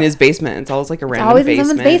 In his basement. It's always like a random always basement.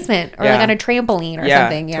 In someone's basement or like on a trampoline or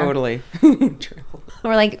something. Yeah, totally.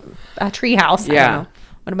 Or like a tree house. Yeah. I don't know.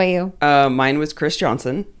 What about you? Mine was Chris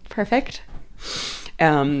Johnson. Perfect.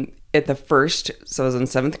 At the first, so I was in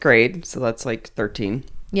 7th grade, so that's like 13.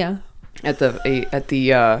 Yeah. At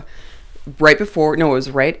the right before, no, it was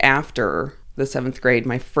right after the 7th grade,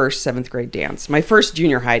 my first 7th grade dance, my first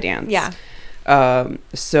junior high dance. Yeah.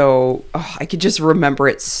 So I could just remember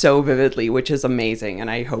it so vividly, which is amazing, and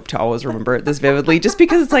I hope to always remember it this vividly, just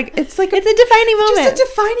because it's a defining moment. Just a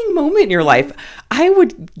defining moment in your life. I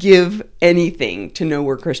would give anything to know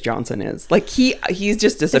where Chris Johnson is. Like he's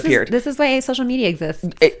just disappeared. This is why social media exists.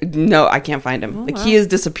 No, I can't find him. Wow. He has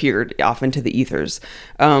disappeared off into the ethers.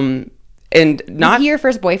 And not. Was he your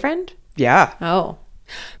first boyfriend? Yeah. Oh,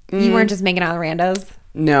 you weren't just making out with randos.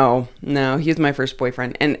 No, he was my first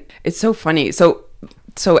boyfriend. And it's so funny.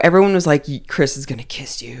 So everyone was like, Chris is going to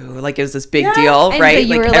kiss you. Like, it was this big deal, and right?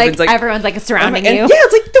 So you were everyone's like surrounding you. Yeah,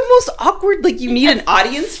 it's like the most awkward, like you need an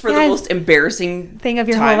audience for the most embarrassing thing of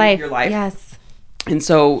your whole life. Yes. And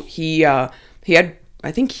so he had,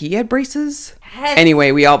 I think he had braces. Yes.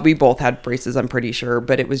 Anyway, we both had braces, I'm pretty sure,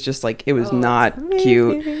 but it was just like, it was not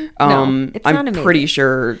cute. No, it's I'm not pretty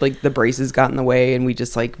sure like the braces got in the way and we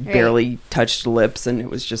just like barely touched lips and it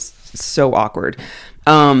was just so awkward.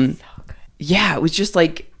 Yeah, it was just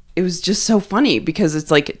like, it was just so funny because it's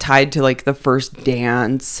like tied to like the first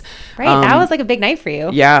dance. Right. That was like a big night for you.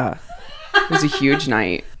 Yeah. It was a huge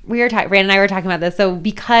night. Brandon and I were talking about this. So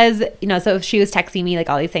because, so she was texting me like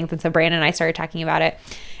all these things. And so Brandon and I started talking about it.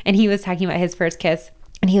 And he was talking about his first kiss.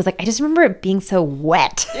 And he was like, I just remember it being so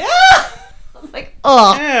wet. Yeah. I was like,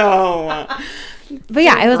 oh. But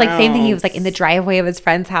yeah, it was like same thing. He was like in the driveway of his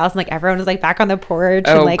friend's house. And like everyone was like back on the porch.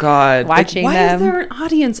 And, like, God. Watching why them. Why is there an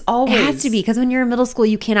audience always? It has to be. Because when you're in middle school,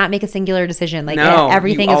 you cannot make a singular decision. Like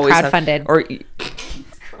everything is crowdfunded.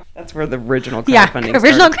 That's where the original crowdfunding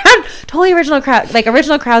totally original crowd. Like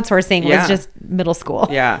original crowdsourcing was just middle school.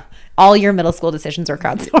 Yeah. All your middle school decisions were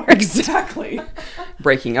crowdsourced. Exactly.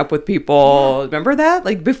 Breaking up with people. Remember that?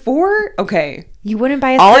 Like before? Okay. You wouldn't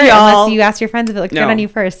buy a skirt unless you asked your friends if it looked good on you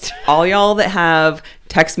first. All y'all that have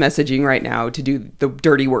text messaging right now to do the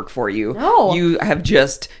dirty work for you. No. You have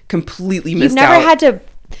just completely missed out. You've never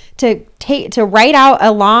had to write out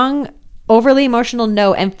a long, overly emotional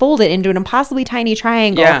note and fold it into an impossibly tiny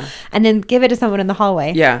triangle and then give it to someone in the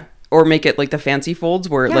hallway. Yeah. or make it like the fancy folds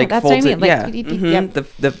where it like that's folds what I mean. it. Like,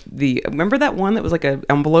 Yeah. The remember that one that was like an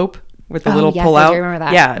envelope with the Oh, little yes, pull I out? do remember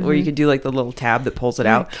that. Yeah, where you could do like the little tab that pulls it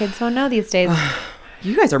out. Kids don't know these days.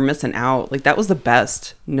 You guys are missing out. Like that was the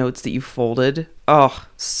best notes that you folded. Oh,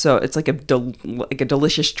 so it's like a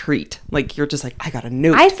delicious treat. Like you're just like, I got a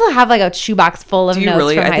note. I still have like a shoebox full of Do you notes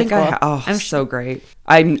really? from I high think school. I'm so great.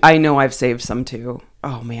 I know I've saved some too.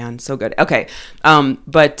 Oh man, so good. Okay.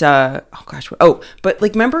 But oh gosh. Oh, but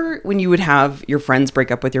like remember when you would have your friends break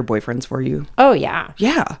up with your boyfriends for you? Oh yeah.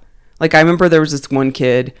 Yeah. Like I remember there was this one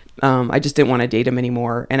kid, I just didn't want to date him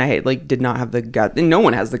anymore, and I like did not have the guts, and no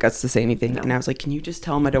one has the guts to say anything. No. And I was like, "Can you just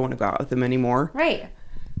tell him I don't want to go out with him anymore?" Right.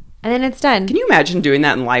 And then it's done. Can you imagine doing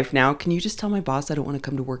that in life now? Can you just tell my boss I don't want to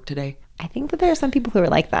come to work today? I think that there are some people who are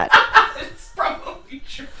like that. It's probably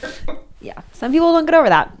true. Yeah. Some people don't get over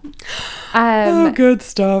that. Good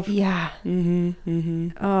stuff. Yeah.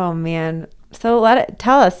 Oh man. So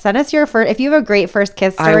send us your first, if you have a great first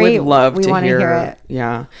kiss story. I would love to hear it.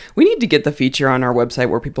 Yeah. We need to get the feature on our website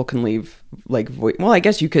where people can leave like well, I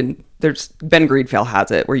guess you can, there's Ben Greedfell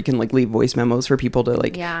has it where you can like leave voice memos for people to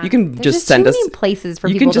like, you can There's just send too us many places for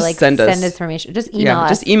you people can just to like send us information. Just email us.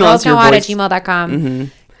 Just email us your voice.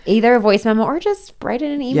 @gmail.com. Either a voice memo or just write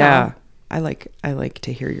in an email. Yeah. I like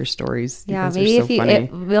to hear your stories. Yeah, maybe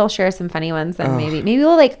if we'll share some funny ones, and maybe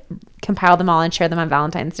we'll like compile them all and share them on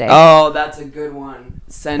Valentine's Day. Oh, that's a good one.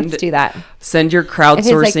 Let's do that. Send your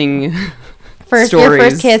crowdsourcing your stories.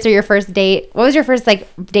 first kiss or your first date. What was your first like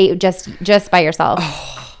date just by yourself?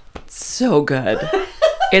 Oh, so good.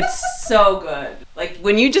 It's so good. Like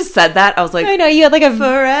when you just said that, I was like, I know you had like a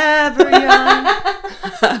forever young.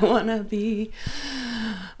 I wanna be.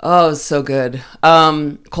 Oh, so good.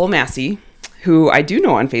 Cole Massey, who I do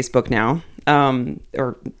know on Facebook now,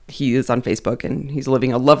 or he is on Facebook, and he's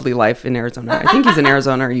living a lovely life in Arizona. I think he's in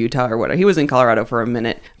Arizona or Utah or whatever. He was in Colorado for a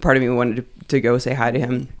minute. Part of me wanted to go say hi to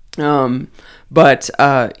him.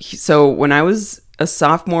 So when I was a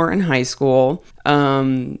sophomore in high school,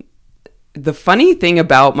 the funny thing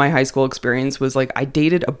about my high school experience was like I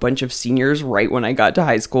dated a bunch of seniors right when I got to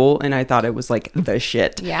high school, and I thought it was like the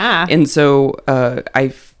shit. Yeah. And so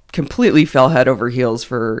I completely fell head over heels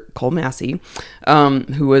for Cole Massey,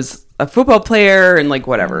 who was a football player and like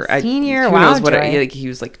whatever. Senior, who knows what he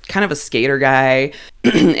was like kind of a skater guy.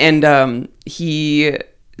 And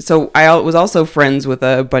so I was also friends with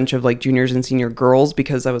a bunch of like juniors and senior girls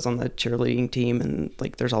because I was on the cheerleading team, and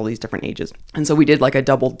like there's all these different ages. And so we did like a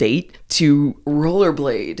double date to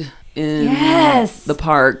rollerblade in the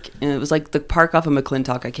park. And it was like the park off of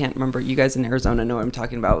McClintock. I can't remember. You guys in Arizona know what I'm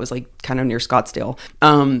talking about. It was like kind of near Scottsdale.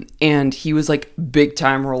 And he was like big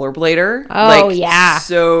time rollerblader. Oh, like, yeah.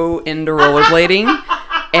 So into rollerblading.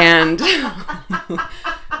 And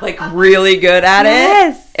like really good at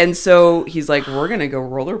it. And so he's like, we're going to go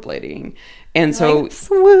rollerblading. And so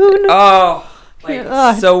swoon. Oh, like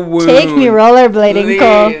so wound. Take me rollerblading,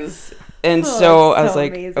 Cole. And so I was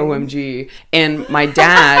like, amazing. OMG. And my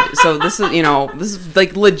dad, so this is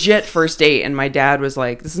like legit first date. And my dad was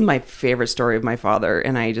like, this is my favorite story of my father.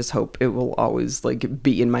 And I just hope it will always like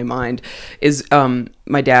be in my mind is,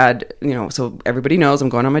 my dad, so everybody knows I'm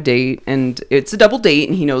going on my date, and it's a double date,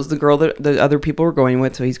 and he knows the girl that the other people are going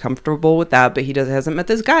with. So he's comfortable with that, but he hasn't met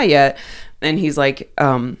this guy yet. And he's like,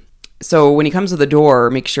 so when he comes to the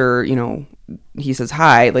door, make sure, he says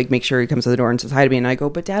hi, like make sure he comes to the door and says hi to me. And I go,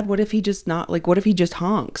 but Dad, what if he just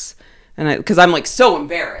honks? And because I'm like so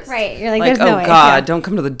embarrassed. Right. You're like, there's no way. Oh God, don't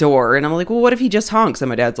come to the door. And I'm like, well, what if he just honks? And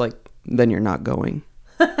my dad's like, then you're not going.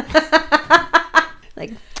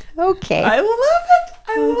 Like, okay. I love it.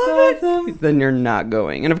 I love it. Then you're not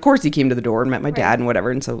going. And of course he came to the door and met my dad and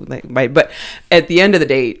whatever. And so but at the end of the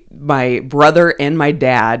date, my brother and my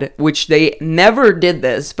dad, which they never did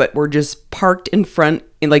this, but were just parked in front.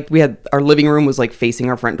 And like we had, our living room was like facing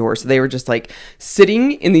our front door. So they were just like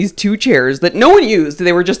sitting in these two chairs that no one used.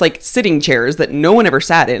 They were just like sitting chairs that no one ever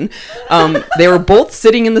sat in. They were both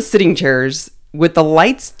sitting in the sitting chairs with the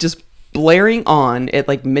lights just blaring on at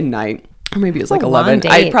like midnight. Or maybe it was like 11.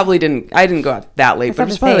 I didn't go out that late, but it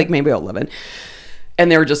was probably like maybe 11.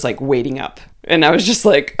 And they were just like waiting up. And I was just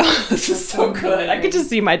like, oh, this is so good. I could just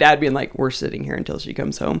see my dad being like, we're sitting here until she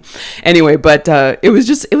comes home. Anyway, but it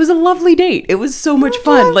was a lovely date. It was so much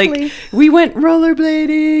fun. Lovely. Like we went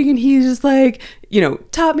rollerblading, and he just like,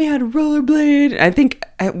 taught me how to rollerblade. I think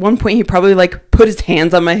at one point he probably like put his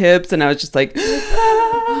hands on my hips, and I was just like,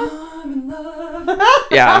 oh, I'm in love.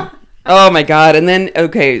 Yeah. Oh my God. And then,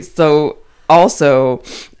 okay, so also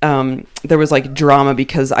there was like drama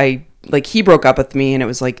because I like he broke up with me and it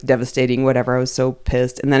was like devastating, whatever. I was so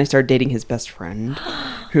pissed. And then I started dating his best friend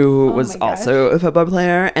who was also a football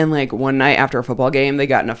player. And like one night after a football game, they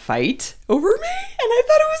got in a fight over me. And I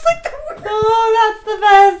thought it was like the worst. Oh, that's the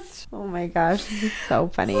best. Oh my gosh, this is so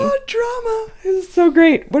funny. Oh, drama. It was so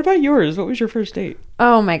great. What about yours? What was your first date?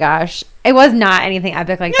 Oh my gosh. It was not anything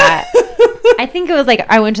epic like that. I think it was like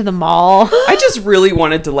I went to the mall. I just really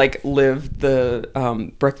wanted to like live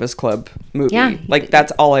the Breakfast Club movie. Yeah. Like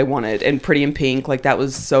that's all I wanted. And Pretty in Pink, like that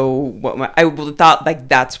was so what I thought like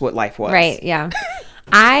that's what life was. Right, yeah.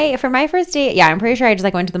 For my first date, I'm pretty sure I just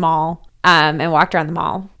like went to the mall and walked around the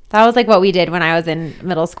mall. That was like what we did when I was in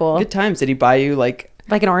middle school. Good times. Did he buy you like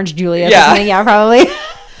an Orange Julius or something? Yeah, probably.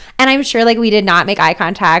 And I'm sure like we did not make eye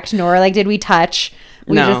contact, nor like did we touch.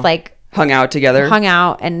 We just like hung out together. Hung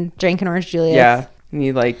out and drank an Orange Julius. Yeah. And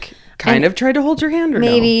you like kind of tried to hold your hand or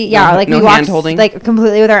maybe, no? yeah. No, like no we walked hand holding. like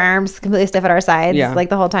completely with our arms completely stiff at our sides like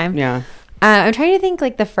the whole time. Yeah. I'm trying to think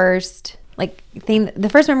like the first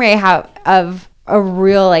memory I have of a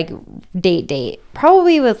real like date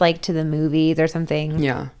probably was like to the movies or something.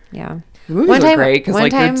 Yeah. Yeah. The movies are great because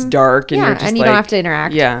like it's dark and you're just and you like, don't have to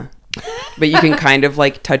interact. Yeah. But you can kind of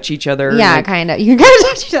like touch each other. Yeah, like, kind of. You can kind of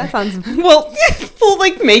touch. That sounds. Well,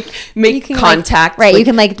 like make contact. Like, right. Like, you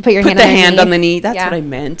can like put your hand on the knee. That's what I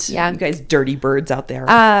meant. Yeah. You guys dirty birds out there.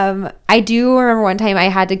 I do remember one time I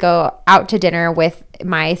had to go out to dinner with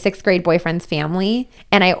my 6th grade boyfriend's family,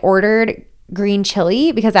 and I ordered green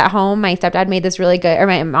chili because at home my stepdad made this really good, or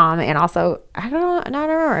my mom, and also I don't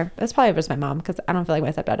remember. It's probably just my mom because I don't feel like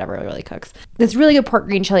my stepdad ever really cooks this really good pork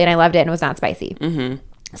green chili, and I loved it, and it was not spicy. Mm-hmm.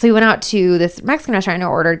 So we went out to this Mexican restaurant and I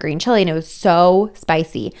ordered green chili, and it was so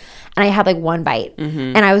spicy. And I had like one bite,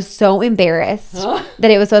 and I was so embarrassed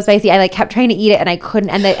that it was so spicy. I like kept trying to eat it and I couldn't.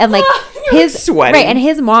 And like his sweating. Right, and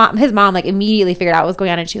his mom like immediately figured out what was going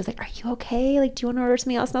on, and she was like, "Are you okay? Like, do you want to order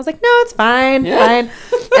something else?" And I was like, "No, it's fine, it's fine."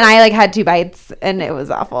 And I like had 2 bites, and it was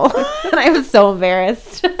awful, and I was so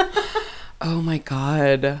embarrassed. Oh my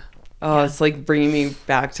god! Oh, it's like bringing me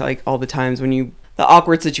back to like all the times when the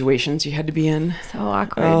awkward situations you had to be in. So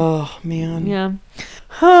awkward. Oh man. Yeah.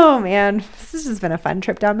 Oh man, this has been a fun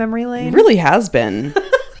trip down memory lane. It really has been.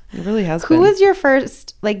 It really has been. Who was your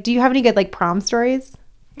first? Like, do you have any good like prom stories?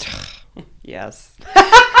 Yes.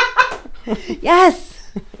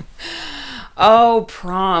 Yes. Oh,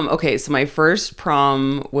 prom. Okay, so my first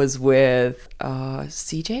prom was with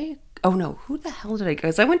CJ. Oh no, who the hell did I go?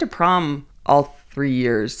 Because I went to prom all 3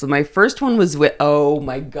 years. So my first one was with. Oh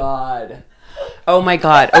my god.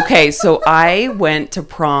 Okay, so I went to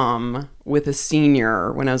prom with a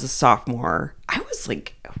senior when I was a sophomore. I was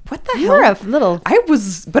like, what the hell? You're a little. I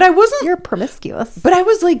was, but I wasn't. You're promiscuous. But I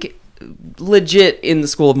was like legit in the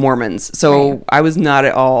School of Mormons. So right. I was not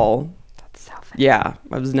at all. That's so funny. Yeah,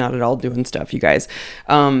 I was not at all doing stuff, you guys.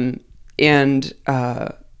 So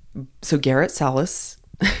Garrett Salas.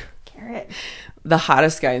 Garrett. The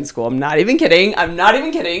hottest guy in school. I'm not even kidding.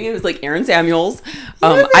 It was like Aaron Samuels.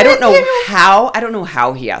 I don't know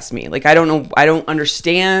how he asked me. Like, I don't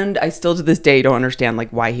understand. I still to this day don't understand like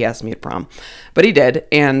why he asked me at prom, but he did.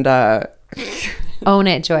 And, own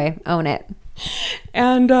it, Joy. Own it.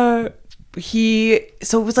 And, so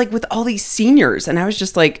it was like with all these seniors, and I was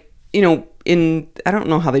just like, you know, I don't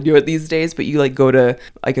know how they do it these days, but you like go to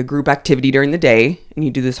like a group activity during the day and you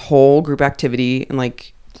do this whole group activity and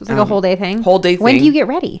like, so it's like a whole day thing. When do you get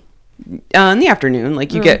ready? In the afternoon,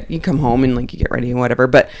 like you come home and like you get ready and whatever.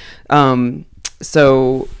 But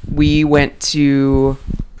so we went to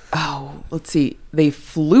let's see. They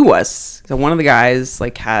flew us. So one of the guys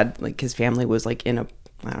like had like his family was like in a,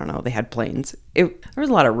 I don't know, they had planes. There was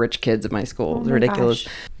a lot of rich kids at my school. It was ridiculous.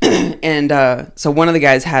 And so one of the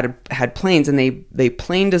guys had planes, and they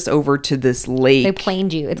planed us over to this lake. They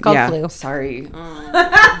planed you. It's called flu. Sorry.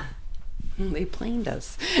 They planed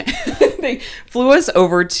us. They flew us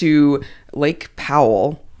over to Lake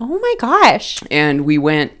Powell. Oh my gosh. And we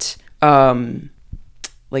went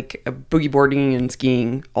like boogie boarding and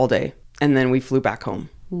skiing all day. And then we flew back home.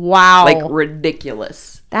 Wow. Like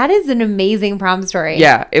ridiculous. That is an amazing prom story.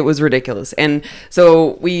 Yeah, it was ridiculous. And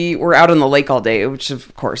so we were out on the lake all day, which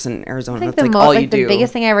of course in Arizona, that's like all you do. The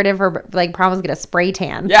biggest thing I ever did for like prom was get a spray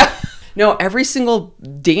tan. Yeah. No, every single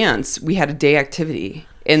dance, we had a day activity.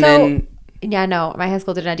 And then... Yeah, no, my high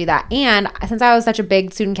school did not do that. And since I was such a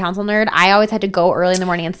big student council nerd, I always had to go early in the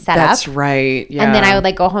morning and set up. That's right. Yeah. And then I would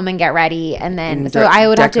like go home and get ready. And then, so I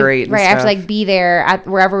would have to, right, I have to like be there at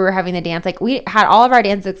wherever we were having the dance. Like we had all of our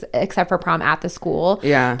dances except for prom at the school.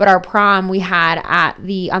 Yeah. But our prom we had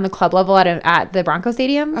on the club level at the Bronco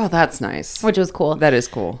Stadium. Oh, that's nice. Which was cool. That is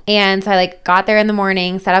cool. And so I like got there in the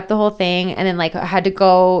morning, set up the whole thing, and then like had to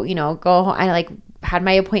go home. I like had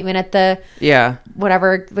my appointment at the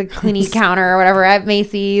whatever, the cleaning counter or whatever at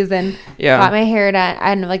Macy's, and got my hair done.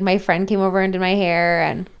 And like my friend came over and did my hair,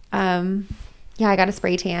 and I got a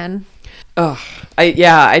spray tan.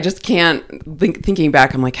 I just can't thinking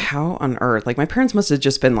back. I'm like, how on earth? Like my parents must have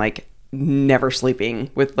just been like never sleeping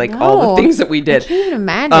with like all the things that we did. I can't even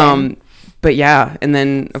imagine. But yeah, and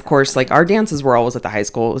then of course, like our dances were always at the high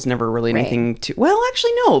school. It was never really anything to. Well,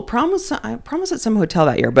 actually, no. Prom was at some hotel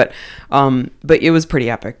that year, but it was pretty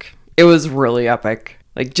epic. It was really epic.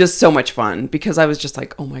 Like just so much fun because I was just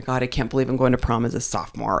like, oh my God, I can't believe I'm going to prom as a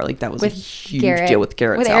sophomore. Like that was a huge deal with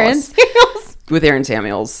Garrett Salas. With Aaron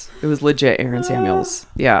Samuels. It was legit Aaron Samuels.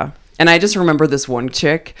 Yeah. And I just remember this one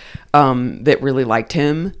chick that really liked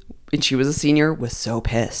him, and she was a senior, was so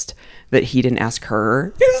pissed that he didn't ask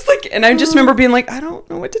her. It was like, and I just remember being like, I don't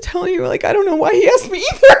know what to tell you. Like, I don't know why he asked me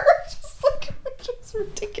either. Just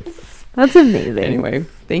ridiculous. That's amazing. Anyway,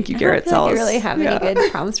 thank you, Garrett Salas. I really have any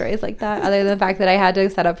good prom stories like that, other than the fact that I had to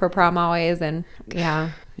set up for prom always, and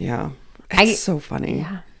yeah, it's so funny.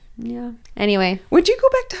 Yeah. Anyway, would you go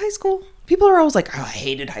back to high school? People are always like, oh, I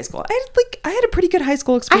hated high school. I had a pretty good high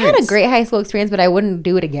school experience. I had a great high school experience, but I wouldn't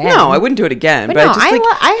do it again. No, I wouldn't do it again. But no,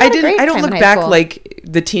 I don't look back like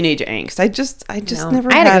the teenage angst. I just never.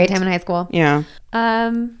 I had a great time in high school. Yeah.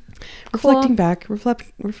 Reflecting back.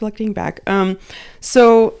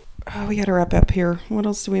 So we got to wrap up here. What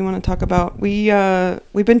else do we want to talk about? We've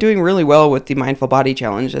been doing really well with the Mindful Body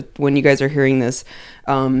Challenge. When you guys are hearing this,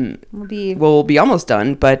 we'll be almost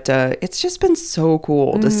done. But it's just been so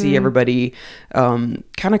cool to see everybody kind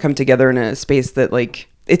of come together in a space that like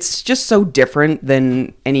it's just so different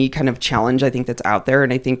than any kind of challenge I think that's out there.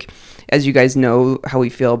 And I think, as you guys know, how we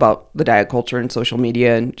feel about the diet culture and social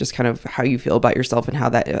media, and just kind of how you feel about yourself and how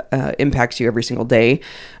that impacts you every single day.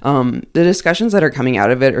 The discussions that are coming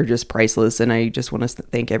out of it are just priceless. And I just want to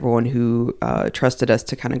thank everyone who trusted us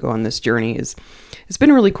to kind of go on this journey. It's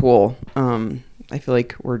been really cool. I feel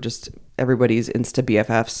like we're just everybody's Insta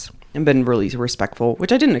BFFs and been really respectful,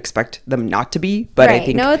 which I didn't expect them not to be. But I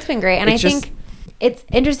think no, it's been great. And I think it's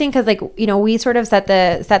interesting because, like, you know, we sort of set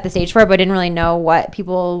the stage for it, but didn't really know what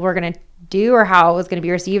people were going to do or how it was going to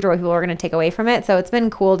be received or what people were going to take away from it. So it's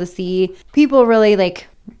been cool to see people really, like,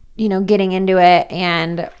 you know, getting into it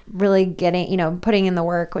and really getting, you know, putting in the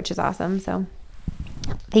work, which is awesome. So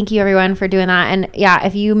thank you, everyone, for doing that. And yeah,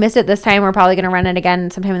 if you missed it this time, we're probably going to run it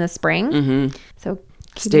again sometime in the spring. Mm-hmm. So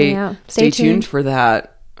stay tuned for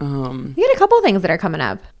that. We got a couple of things that are coming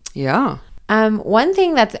up. Yeah. One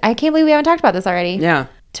thing I can't believe we haven't talked about this already. Yeah.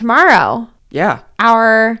 Tomorrow. Yeah.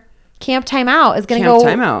 Our camp timeout is going to go wild.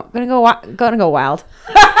 It's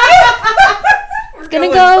going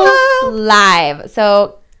to go live.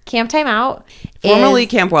 So camp timeout. Formerly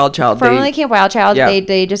Camp Wild Child. Camp Wild Child. Yeah.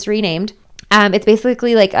 They just renamed. It's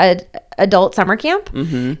basically like a adult summer camp.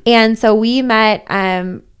 Mm-hmm. And so we met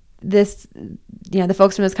the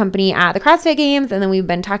folks from this company at the CrossFit Games, and then we've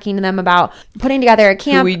been talking to them about putting together a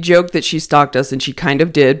camp. We joked that she stalked us, and she kind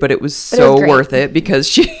of did, but it was worth it because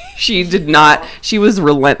she did not. She was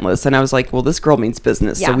relentless, and I was like, well, this girl means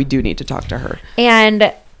business, so we do need to talk to her.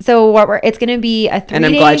 And so it's going to be a 3-day. And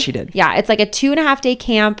I'm glad she did. Yeah, it's like a 2.5-day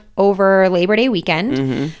camp over Labor Day weekend.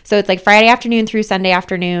 Mm-hmm. So it's like Friday afternoon through Sunday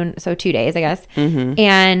afternoon, so 2 days, I guess. Mm-hmm.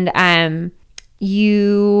 And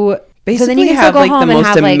you basically have like the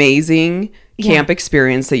most amazing camp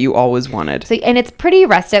experience that you always wanted. So, and it's pretty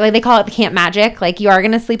rustic. Like they call it the Camp Magic. Like you are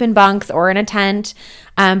going to sleep in bunks or in a tent.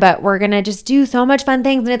 But we're going to just do so much fun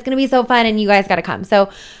things, and it's going to be so fun, and you guys got to come. So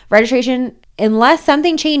registration, unless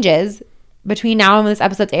something changes between now and when this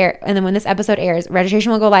episode's and then when this episode airs,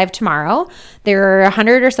 registration will go live tomorrow. There are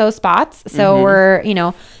 100 or so spots. So we're, you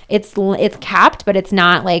know, it's capped, but it's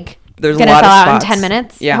not like there's gonna a lot sell of out spots. in 10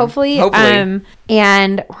 minutes. Yeah, hopefully.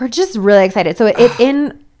 And we're just really excited. So it's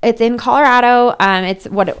in Colorado. It's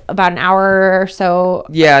about an hour or so.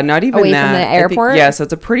 Yeah, not even away from the airport. So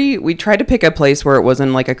it's we tried to pick a place where it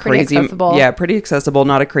wasn't like a crazy, pretty accessible,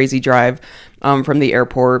 not a crazy drive from the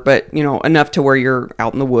airport, but you know, enough to where you're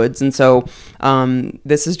out in the woods. And so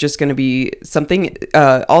this is just going to be something.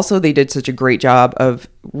 Also, they did such a great job of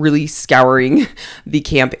really scouring the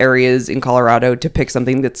camp areas in Colorado to pick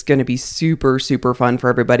something that's going to be super, super fun for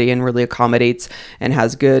everybody and really accommodates and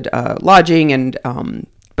has good lodging and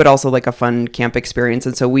but also like a fun camp experience.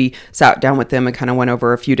 And so we sat down with them and kind of went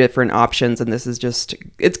over a few different options. And this is just,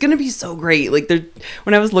 it's going to be so great. Like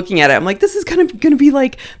when I was looking at it, I'm like, this is kind of going to be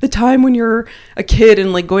like the time when you're a kid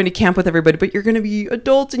and like going to camp with everybody, but you're going to be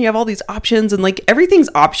adults and you have all these options and like everything's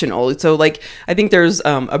optional. So like, I think there's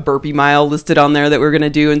a burpee mile listed on there that we're going to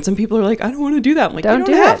do. And some people are like, I don't want to do that. I'm like, you don't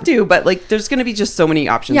have to, but like, there's going to be just so many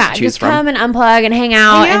options to choose just from. Come and unplug and hang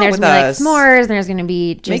out and there's going to be like s'mores and there's going to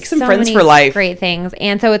be just make some so friends many for life. Great things.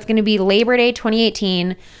 And so it's going to be Labor Day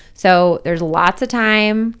 2018. So there's lots of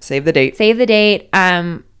time. Save the date.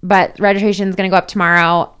 But registration is going to go up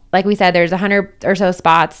tomorrow. Like we said, there's 100 or so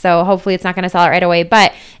spots. So hopefully it's not going to sell out right away.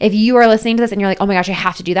 But if you are listening to this and you're like, oh my gosh, I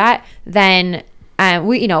have to do that, then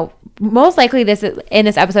most likely this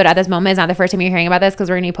episode at this moment is not the first time you're hearing about this, because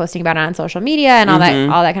we're going to be posting about it on social media and all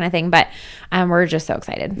that kind of thing. But we're just so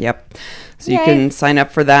excited. Yep. So you can sign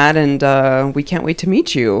up for that, and we can't wait to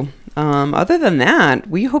meet you. Other than that,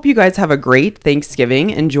 we hope you guys have a great Thanksgiving.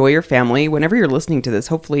 Enjoy your family. Whenever you're listening to this,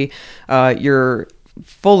 hopefully you're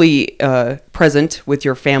fully present with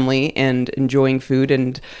your family and enjoying food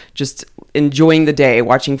and just enjoying the day,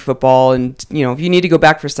 watching football. And, if you need to go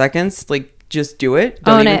back for seconds, like, just do it.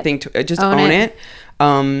 Don't even think to just own it.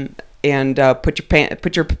 And put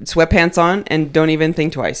your sweatpants on and don't even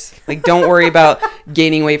think twice. Like, don't worry about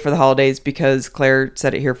gaining weight for the holidays, because Claire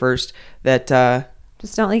said it here first that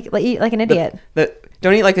just don't eat like an idiot.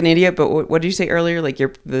 Don't eat like an idiot. But what did you say earlier? Like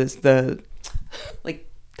the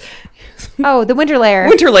winter layer.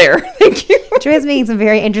 Winter layer. Thank you. Joy's making some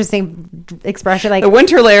very interesting expression. Like, the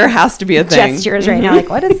winter layer has to be a thing. Gestures right now. Like,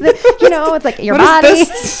 what is this? It's like your body.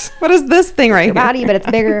 What is this thing right your here? Body, but it's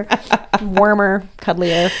bigger, warmer,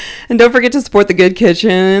 cuddlier. And don't forget to support The Good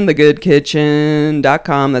Kitchen,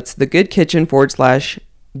 thegoodkitchen.com. That's The Good Kitchen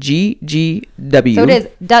 /GGW. So it is.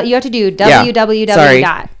 You have to do www. Sorry.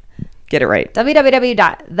 Get it right.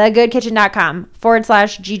 www.thegoodkitchen.com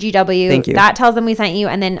 /GGW. Thank you. That tells them we sent you.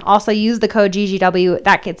 And then also use the code GGW.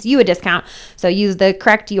 That gets you a discount. So use the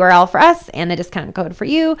correct URL for us and the discount code for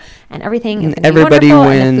you. And everything is going to be wonderful.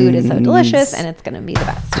 Wins. And the food is so delicious. And it's going to be the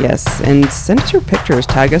best. Yes. And send us your pictures.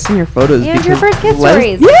 Tag us in your photos. And your first kiss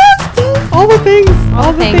stories. Yes. All the things.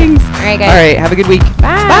 All the things. All right, guys. All right. Have a good week.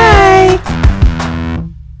 Bye.